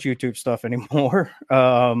too much YouTube stuff anymore.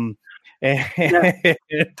 And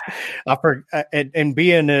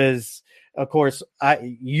being as, of course,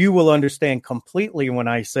 you will understand completely when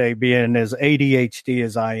I say being as ADHD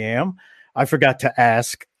as I am, I forgot to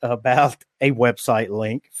ask about a website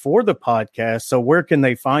link for the podcast. So where can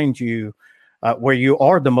they find you where you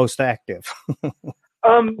are the most active?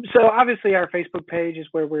 So obviously our Facebook page is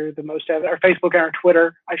where we're the most active. Our Facebook and our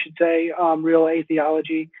Twitter, I should say, Real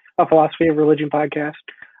Atheology, a Philosophy of Religion podcast.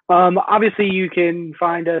 Obviously you can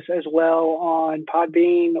find us as well on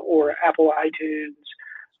Podbean or Apple iTunes.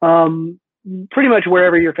 Pretty much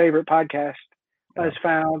wherever your favorite podcast is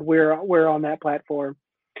found, we're on that platform.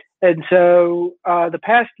 And so the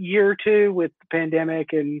past year or two with the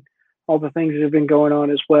pandemic and all the things that have been going on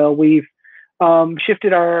as well, we've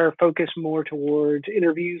shifted our focus more towards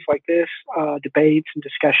interviews like this, debates and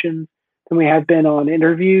discussions than we have been on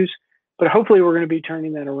interviews. But hopefully we're going to be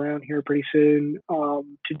turning that around here pretty soon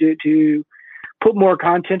to put more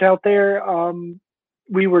content out there.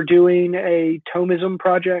 We were doing a Thomism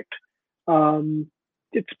project.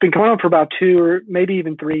 It's been going on for about 2 or maybe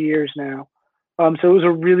even 3 years now. So it was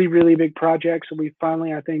a really, really big project. So we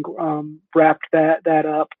finally, I think, wrapped that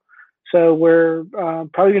up. So we're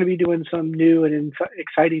probably going to be doing some new and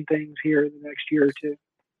exciting things here in the next year or two.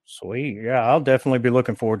 Sweet. Yeah, I'll definitely be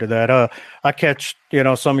looking forward to that. I catch,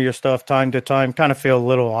 some of your stuff time to time, kind of feel a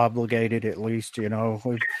little obligated at least, we've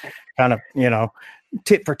kind of,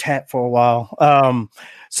 tit for tat for a while.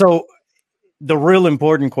 So the real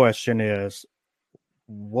important question is,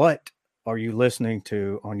 what are you listening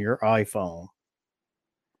to on your iPhone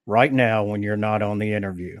right now when you're not on the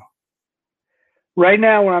interview? Right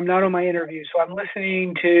now, when I'm not on my interview, so I'm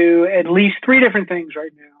listening to at least 3 different things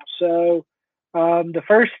right now. So the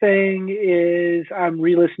first thing is I'm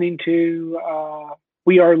re-listening to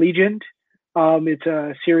We Are Legion. It's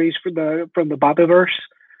a series from the Bible-verse.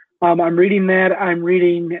 I'm reading that. I'm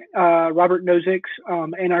reading Robert Nozick's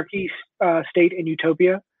Anarchy, State, and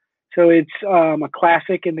Utopia. So it's a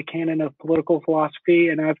classic in the canon of political philosophy,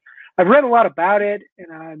 and I've read a lot about it,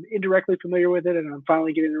 and I'm indirectly familiar with it, and I'm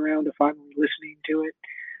finally getting around to finally listening to it.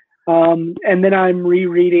 And then I'm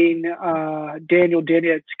rereading Daniel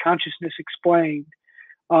Dennett's Consciousness Explained.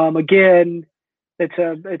 Again, it's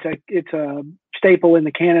a staple in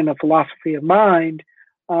the canon of philosophy of mind.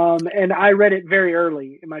 And I read it very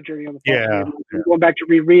early in my journey on the philosophy. I'm going back to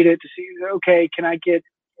reread it to see, okay, can I get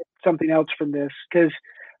something else from this? Because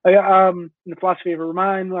in the philosophy of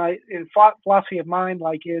mind, like in philosophy of mind,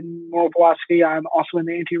 like in moral philosophy, I'm also in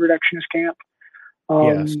the anti-reductionist camp.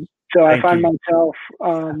 Yes. So I Thank find you. myself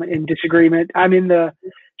in disagreement. I'm in the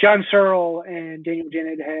John Searle and Daniel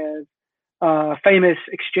Dennett have famous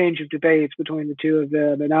exchange of debates between the two of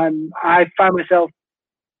them, and I find myself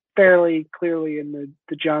fairly clearly in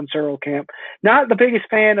the John Searle camp. Not the biggest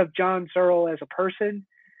fan of John Searle as a person,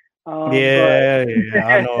 but Yeah,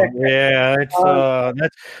 I know. Yeah, it's um,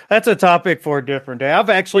 that's a topic for a different day. I've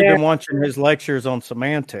actually yeah, been watching his lectures on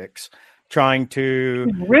semantics, trying to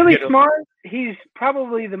he's really get a, smart. He's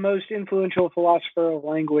probably the most influential philosopher of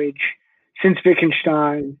language since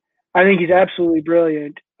Wittgenstein. I think he's absolutely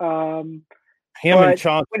brilliant. him and But when he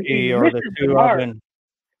Chomsky are the misses the two I've mark, been.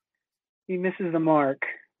 he misses the mark.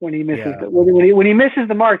 When he misses Yeah, the when he misses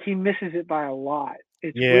the mark, he misses it by a lot.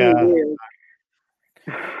 It's really yeah, weird.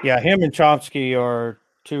 yeah. Him and Chomsky are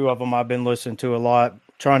two of them I've been listening to a lot,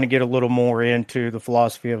 trying to get a little more into the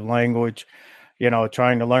philosophy of language.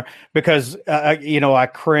 Trying to learn because, I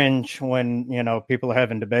cringe when, people are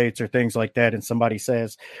having debates or things like that. And somebody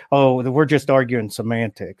says, oh, we're just arguing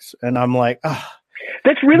semantics. And I'm like, oh,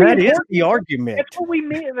 That's really that is important. the argument. That's what we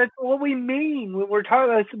mean. That's what we mean when we're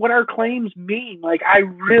talking. That's what our claims mean. Like,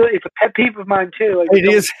 it's a pet peeve of mine too. Like,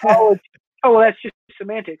 It is. well, that's just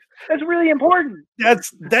semantics. That's really important.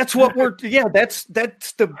 That's what that's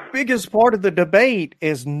the biggest part of the debate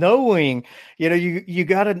is knowing, you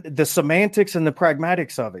got the semantics and the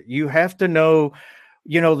pragmatics of it. You have to know,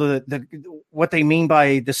 the what they mean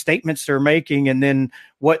by the statements they're making, and then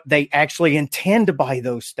what they actually intend by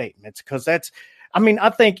those statements. Because I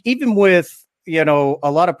think even with,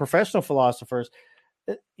 a lot of professional philosophers,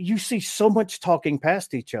 you see so much talking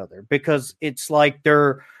past each other because it's like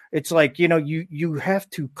you have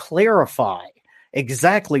to clarify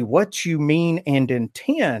exactly what you mean and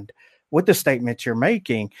intend with the statements you're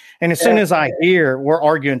making. And as soon as I hear we're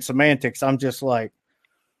arguing semantics, I'm just like,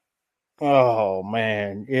 oh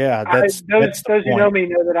man, yeah, that's those the who point. know me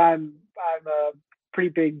know that I'm a pretty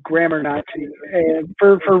big grammar Nazi, and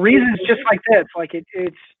for reasons just like this. Like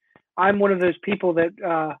it's I'm one of those people that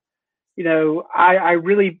I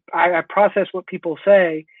process what people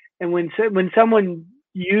say, and when someone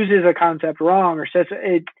uses a concept wrong or says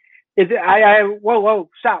whoa,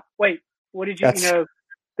 stop, wait, what did you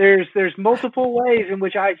there's multiple ways in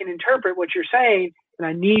which I can interpret what you're saying, and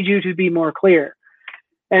I need you to be more clear.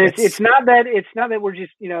 And it's not that we're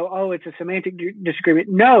just it's a semantic disagreement.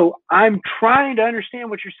 No, I'm trying to understand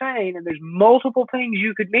what you're saying, and there's multiple things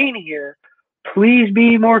you could mean here. Please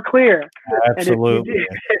be more clear. Absolutely.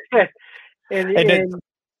 And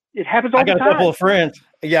it happens all the time. I got a couple of friends.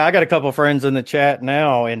 Yeah, I got a couple of friends in the chat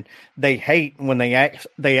now, and they hate when they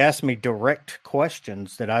ask me direct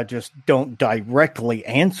questions that I just don't directly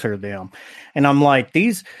answer them. And I'm like,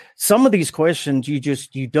 some of these questions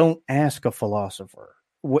you don't ask a philosopher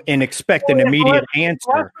and expect an immediate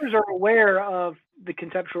answer. Philosophers are aware of the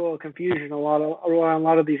conceptual confusion on a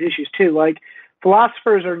lot of these issues too. Like,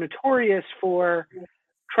 philosophers are notorious for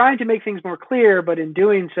trying to make things more clear, but in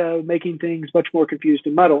doing so, making things much more confused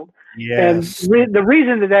and muddled. Yes. And the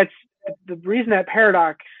reason that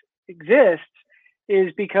paradox exists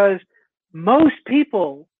is because most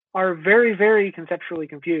people are very, very conceptually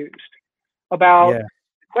confused about the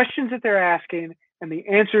questions that they're asking and the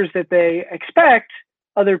answers that they expect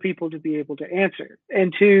other people to be able to answer.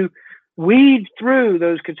 And to weed through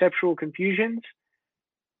those conceptual confusions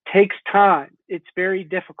takes time. It's very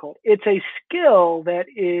difficult. It's a skill that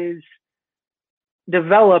is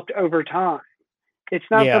developed over time. It's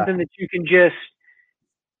not something that you can just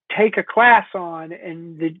take a class on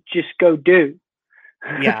and just go do.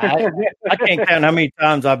 Yeah, I can't count how many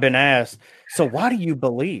times I've been asked, so why do you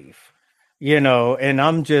believe? And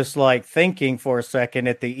I'm just like thinking for a second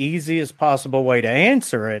at the easiest possible way to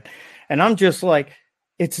answer it. And I'm just like,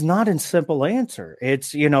 it's not a simple answer.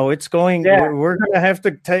 It's, it's going, we're going to have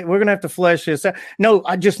to flesh this out. No,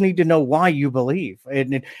 I just need to know why you believe.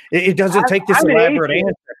 And it doesn't take this elaborate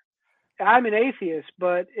answer. I'm an atheist,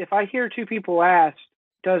 but if I hear two people ask,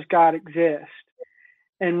 does God exist?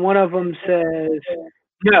 And one of them says,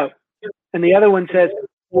 no. And the other one says,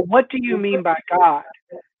 well, what do you mean by God?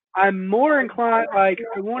 I'm more inclined, like,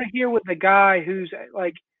 I want to hear what the guy who's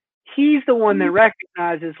like, he's the one that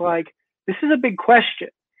recognizes, like, this is a big question.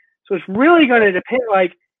 So it's really going to depend.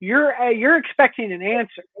 Like, you're expecting an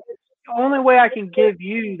answer. The only way I can give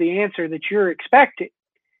you the answer that you're expecting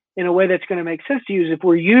in a way that's going to make sense to you is if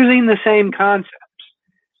we're using the same concepts.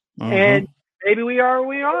 Mm-hmm. And maybe we are or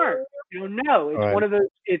we aren't. No. It's one of those.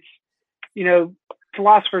 It's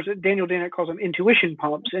philosophers. Daniel Dennett calls them intuition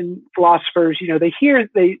pumps, and philosophers.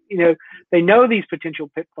 They know these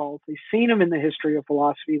potential pitfalls. They've seen them in the history of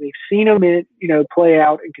philosophy. They've seen them play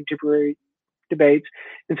out in contemporary debates.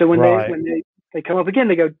 And so when They come up again.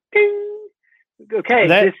 They go, ding. Okay,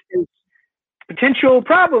 That- this is potential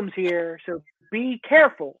problems here, so be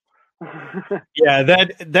careful. Yeah,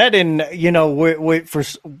 that in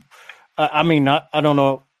I mean, I don't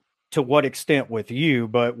know to what extent with you,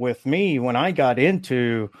 but with me, when I got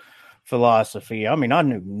into philosophy, I mean, I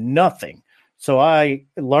knew nothing, so I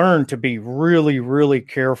learned to be really, really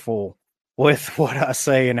careful with what I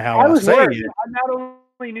say and how I I was say worried. it. I not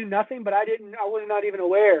only knew nothing, but I was not even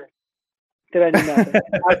aware that I knew nothing.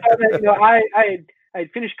 I thought that, I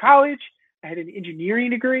had finished college. I had an engineering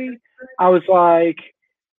degree. I was like,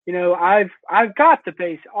 I've got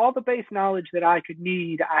all the base knowledge that I could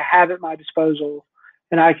need. I have at my disposal,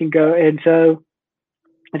 and I can go. And so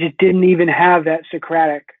I just didn't even have that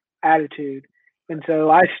Socratic attitude. And so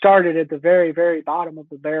I started at the very, very bottom of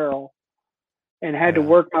the barrel and had to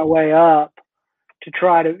work my way up to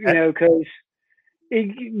try to, because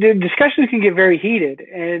the discussions can get very heated.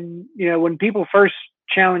 And, when people first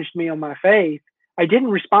challenged me on my faith, I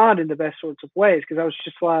didn't respond in the best sorts of ways because I was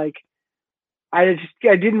just like, I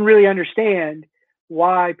didn't really understand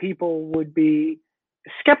why people would be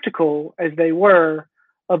skeptical as they were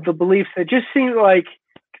of the beliefs that just seemed like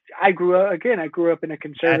I grew up in a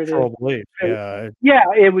conservative Natural belief. Yeah. Yeah,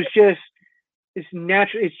 it was just it's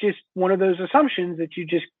natural. It's just one of those assumptions that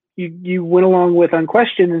you went along with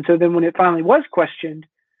unquestioned, and so then when it finally was questioned,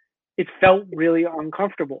 it felt really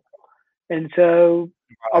uncomfortable. And so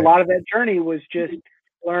a lot of that journey was just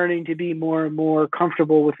learning to be more and more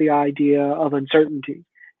comfortable with the idea of uncertainty,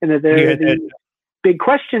 and that there are these big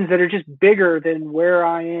questions that are just bigger than where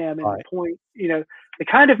I am and the point, the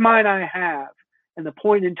kind of mind I have and the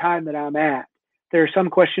point in time that I'm at. There are some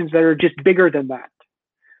questions that are just bigger than that.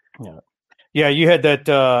 Yeah, you had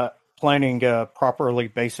that planning properly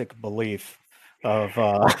basic belief of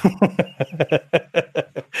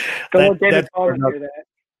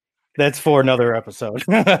that's for another episode.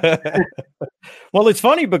 Well, it's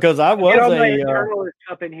funny because I was get all my journalists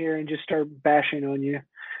up in here and just start bashing on you.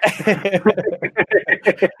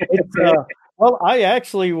 Well, I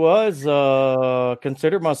actually was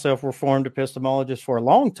considered myself Reformed epistemologist for a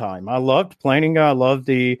long time. I loved planning. I loved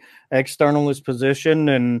the externalist position,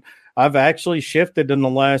 and I've actually shifted in the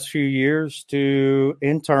last few years to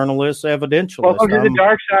internalist evidentialist. Welcome to the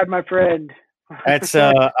dark side, my friend. That's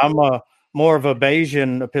I'm more of a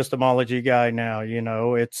Bayesian epistemology guy now.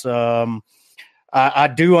 It's I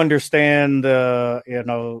do understand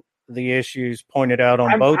the issues pointed out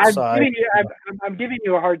on both sides. I'm giving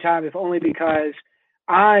you a hard time, if only because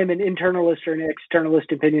I'm an internalist or an externalist,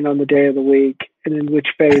 depending on the day of the week and in which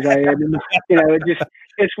phase I am.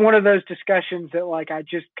 It's one of those discussions that I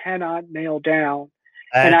just cannot nail down,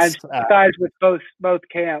 and I sympathize with both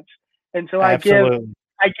camps. And so I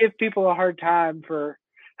give people a hard time for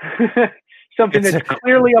something that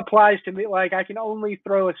clearly applies to me. Like, I can only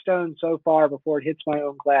throw a stone so far before it hits my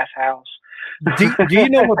own glass house. Do you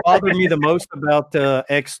know what bothered me the most about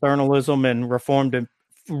externalism and reformed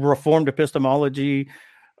epistemology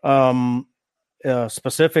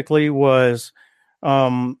specifically was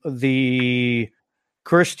the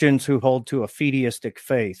Christians who hold to a fideistic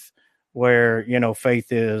faith, where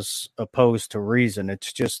faith is opposed to reason.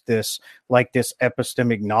 It's just this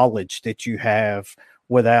epistemic knowledge that you have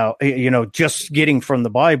without just getting from the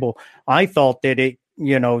Bible. I thought that it,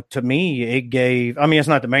 to me, it gave, it's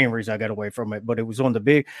not the main reason I got away from it, but it was one of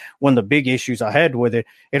the big issues I had with it.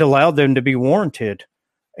 It allowed them to be warranted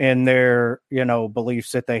in their,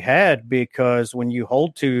 beliefs that they had, because when you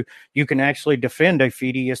hold to, you can actually defend a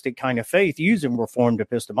fideistic kind of faith using Reformed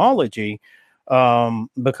epistemology,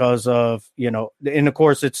 because of, and of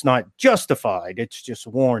course it's not justified. It's just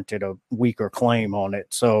warranted a weaker claim on it.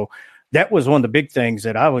 So that was one of the big things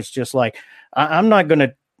that I was just like, I'm not going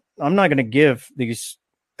to give these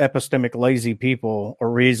epistemic lazy people a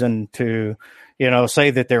reason to,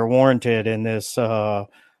 say that they're warranted in this,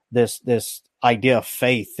 this idea of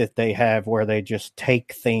faith that they have, where they just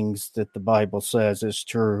take things that the Bible says is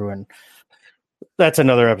true. And that's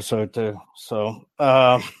another episode too. So,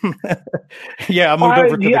 yeah, I moved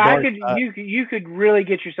over to the dark side. You could really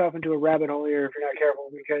get yourself into a rabbit hole here if you're not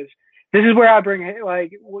careful, because this is where I bring,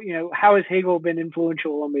 how has Hegel been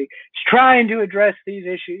influential on me? It's trying to address these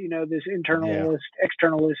issues, this internalist,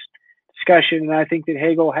 externalist discussion. And I think that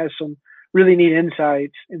Hegel has some really neat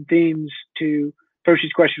insights and themes to approach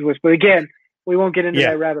these questions with. But again, we won't get into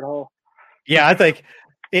that rabbit hole. Yeah, I think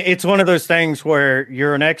it's one of those things where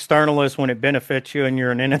you're an externalist when it benefits you, and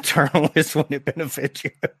you're an internalist when it benefits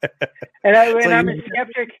you. and I'm a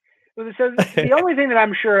skeptic. So the only thing that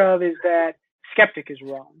I'm sure of is that skeptic is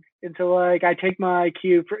wrong. And so I take my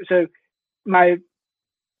cue my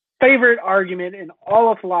favorite argument in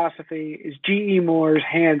all of philosophy is G.E. Moore's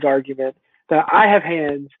hands argument, that I have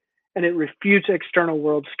hands, and it refutes external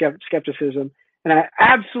world skepticism. And I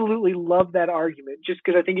absolutely love that argument just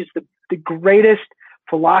because I think it's the greatest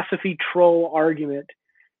philosophy troll argument.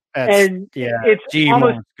 And it's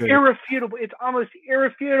almost irrefutable. It's almost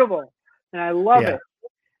irrefutable. And I love it.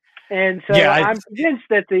 And so I'm convinced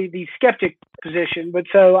that the skeptic position, but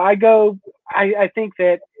so I think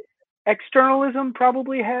that externalism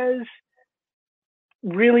probably has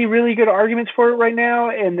really, really good arguments for it right now,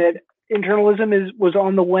 and that internalism was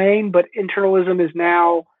on the wane, but internalism is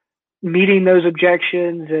now meeting those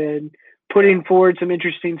objections and putting forward some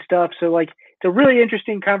interesting stuff. So like, it's a really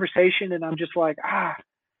interesting conversation, and I'm just like,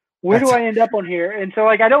 where do I end up on here? And so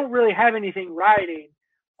like, I don't really have anything riding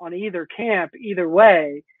on either camp, either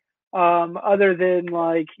way, other than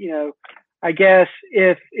like, I guess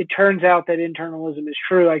if it turns out that internalism is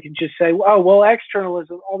true, I can just say, oh, well,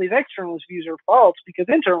 externalism, all these externalist views are false because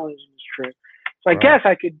internalism is true. So I guess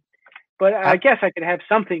I could, but I guess I could have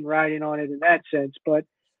something riding on it in that sense. But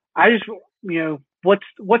I just,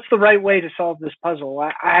 what's the right way to solve this puzzle?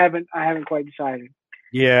 I haven't quite decided.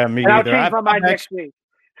 Yeah, me and either. I'll change my mind next week.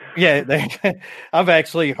 Yeah, I've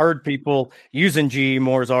actually heard people using G.E.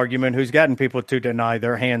 Moore's argument who's gotten people to deny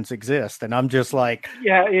their hands exist, and I'm just like,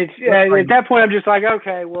 at that point I'm just like,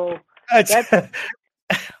 okay, well,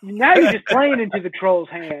 now you're just playing into the troll's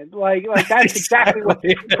hand, like that's exactly what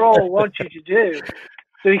the troll wants you to do,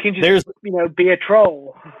 so you can just be a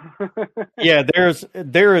troll. Yeah,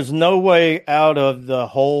 there is no way out of the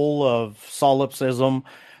hole of solipsism.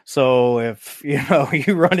 So if you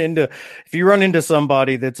run into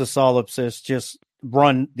somebody that's a solipsist, just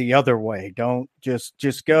run the other way. Don't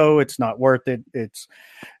just go. It's not worth it. It's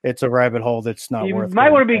a rabbit hole that's not worth it. You might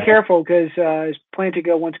want to be careful because as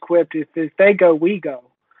Plantinga once quipped, if they go, we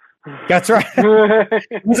go. That's right.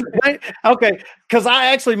 Okay, because I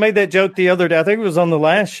actually made that joke the other day. I think it was on the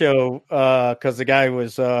last show because the guy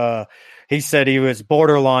was he said he was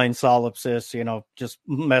borderline solipsist, just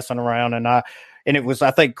messing around, and it was, I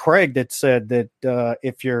think, Craig that said that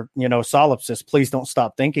if you're, solipsist, please don't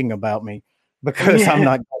stop thinking about me because I'm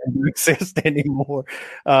not going to exist anymore.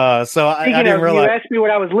 So I didn't realize. You asked me what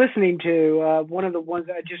I was listening to. One of the ones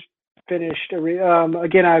I just finished.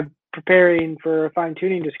 Again, I'm preparing for a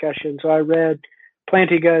fine-tuning discussion, so I read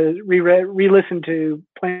Plantinga, re-listened to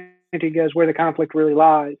Plantinga's Where the Conflict Really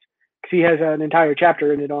Lies, because he has an entire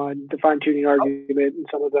chapter in it on the fine-tuning argument and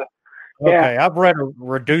some of the. Okay, I've read a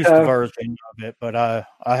reduced version of it, but I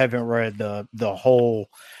haven't read the whole.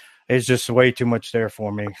 It's just way too much there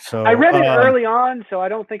for me. So I read it early on, so I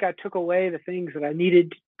don't think I took away the things that I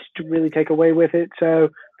needed to really take away with it. So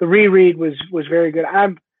the reread was very good.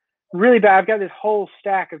 I'm really bad. I've got this whole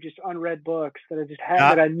stack of just unread books that I just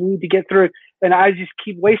have that I need to get through, and I just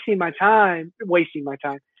keep wasting my time. I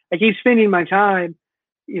keep spending my time,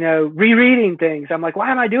 rereading things. I'm like,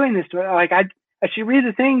 why am I doing this? Like I should read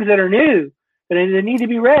the things that are new, but they need to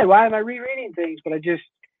be read. Why am I rereading things? But I just,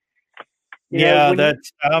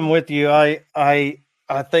 I'm with you. I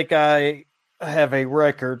think I have a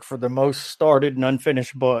record for the most started and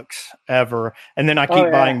unfinished books ever, and then I keep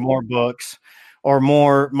buying more books or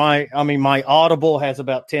more. My Audible has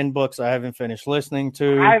about 10 books I haven't finished listening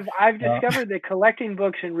to. I've discovered that collecting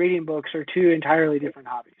books and reading books are two entirely different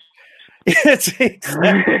hobbies. I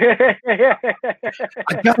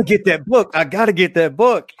gotta get that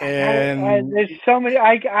book. And there's so many.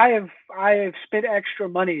 I have spent extra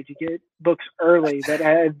money to get books early that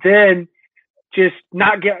I have then just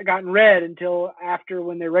not gotten read until after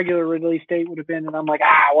when their regular release date would have been, and I'm like,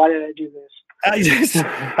 why did I do this? I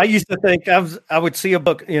used to think I would see a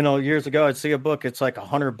book, years ago, I'd see a book. It's like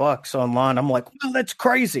 $100 online. I'm like, well, that's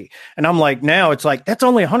crazy. And I'm like, now it's like, that's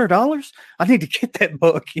only $100. I need to get that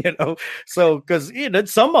book, So, cause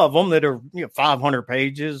some of them that are 500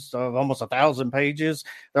 pages, almost 1,000 pages,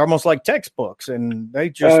 they're almost like textbooks and they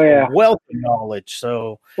just wealth of knowledge.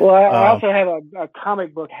 So, well, I also have a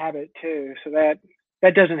comic book habit too. So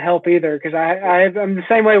that doesn't help either. Cause I'm the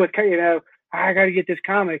same way with, I got to get this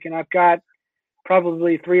comic, and I've got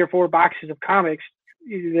probably 3 or 4 boxes of comics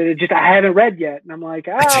that I haven't read yet, and I'm like,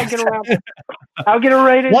 I'll get around. I'll get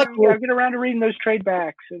around to reading those trade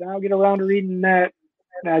backs, and I'll get around to reading that.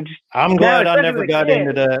 I'm glad I never got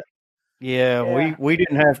into that. Yeah, we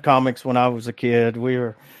didn't have comics when I was a kid. We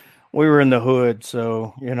were in the hood,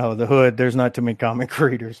 so the hood. There's not too many comic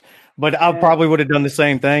readers, but I probably would have done the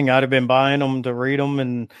same thing. I'd have been buying them to read them,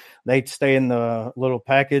 and they'd stay in the little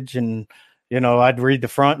package, and I'd read the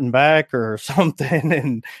front and back or something,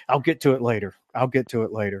 and I'll get to it later.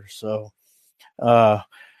 So, but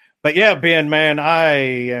yeah, Ben, man, I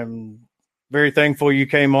am very thankful you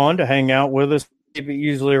came on to hang out with us. Keep it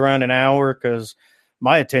usually around an hour because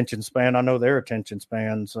my attention span, I know their attention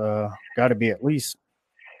spans got to be at least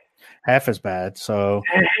half as bad. So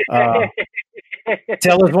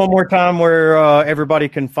tell us one more time where everybody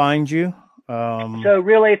can find you. So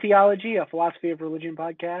Real Atheology, a philosophy of religion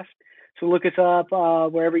podcast. So look us up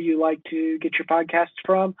wherever you like to get your podcasts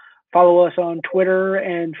from. Follow us on Twitter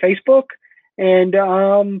and Facebook, and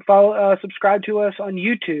subscribe to us on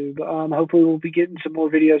YouTube. Hopefully we'll be getting some more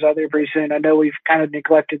videos out there pretty soon. I know we've kind of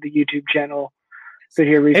neglected the YouTube channel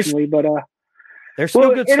here recently, but there's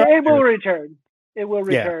still good stuff. It will return. It will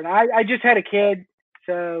return. Yeah. I just had a kid,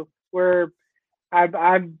 so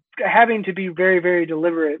I'm having to be very, very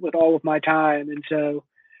deliberate with all of my time, and so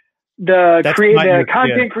the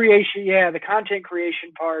content creation, the content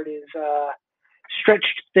creation part is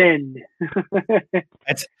stretched thin.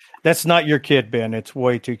 That's not your kid, Ben. It's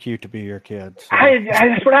way too cute to be your kid. So.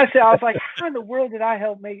 That's what I said. I was like, how in the world did I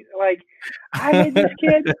help make? Like, I made this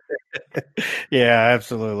kid. Yeah,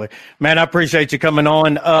 absolutely, man. I appreciate you coming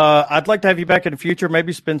on. I'd like to have you back in the future.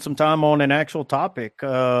 Maybe spend some time on an actual topic.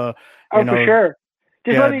 For sure.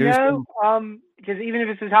 Just let me know. Because even if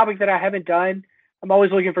it's a topic that I haven't done, I'm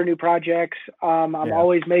always looking for new projects. I'm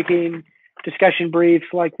always making discussion briefs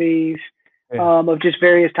like these. Of just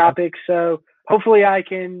various topics. So hopefully I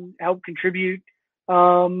can help contribute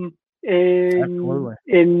in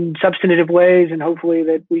substantive ways, and hopefully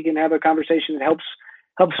that we can have a conversation that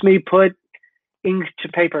helps me put ink to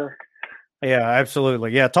paper. Yeah,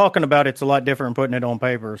 absolutely. Yeah, talking about it's a lot different than putting it on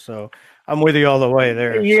paper. So I'm with you all the way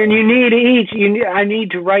there. And you need I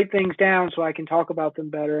need to write things down so I can talk about them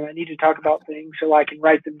better. I need to talk about things so I can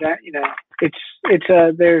write them down. You know, it's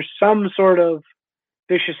there's some sort of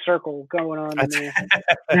vicious circle going on in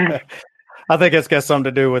there. I think it's got something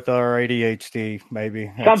to do with our ADHD,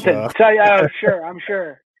 maybe. Something. I'm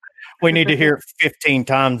sure. We need to hear it 15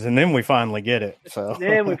 times, and then we finally get it. So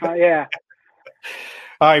then All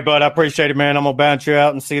right, bud. I appreciate it, man. I'm gonna bounce you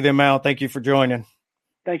out and see them out. Thank you for joining.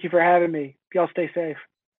 Thank you for having me. Y'all stay safe.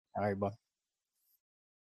 All right, bud.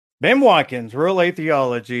 Ben Watkins, Real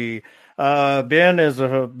Atheology. Ben has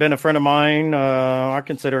been a friend of mine. I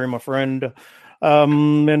consider him a friend.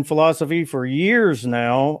 In philosophy for years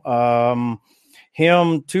now.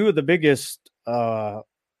 Two of the biggest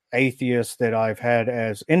atheists that I've had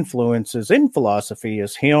as influences in philosophy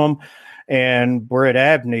is him and Brett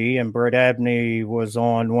Abney. And Brett Abney was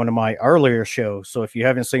on one of my earlier shows. So if you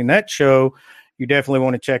haven't seen that show, you definitely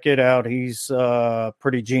want to check it out. He's a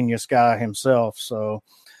pretty genius guy himself. So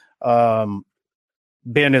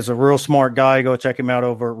Ben is a real smart guy. Go check him out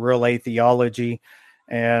over at Real Atheology.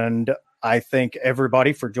 And I thank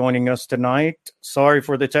everybody for joining us tonight. Sorry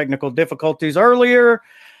for the technical difficulties earlier.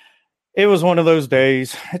 It was one of those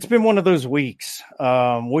days. It's been one of those weeks.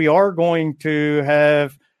 We are going to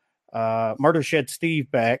have Murder Shed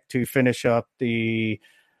Steve back to finish up the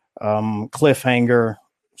cliffhanger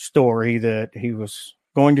story that he was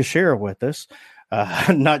going to share with us.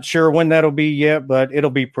 Not sure when that'll be yet, but it'll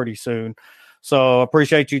be pretty soon. So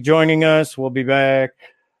appreciate you joining us. We'll be back,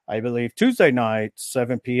 I believe, Tuesday night,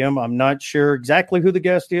 7 p.m. I'm not sure exactly who the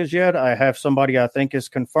guest is yet. I have somebody I think is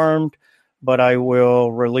confirmed, but I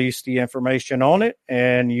will release the information on it,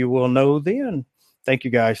 and you will know then. Thank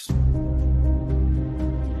you, guys.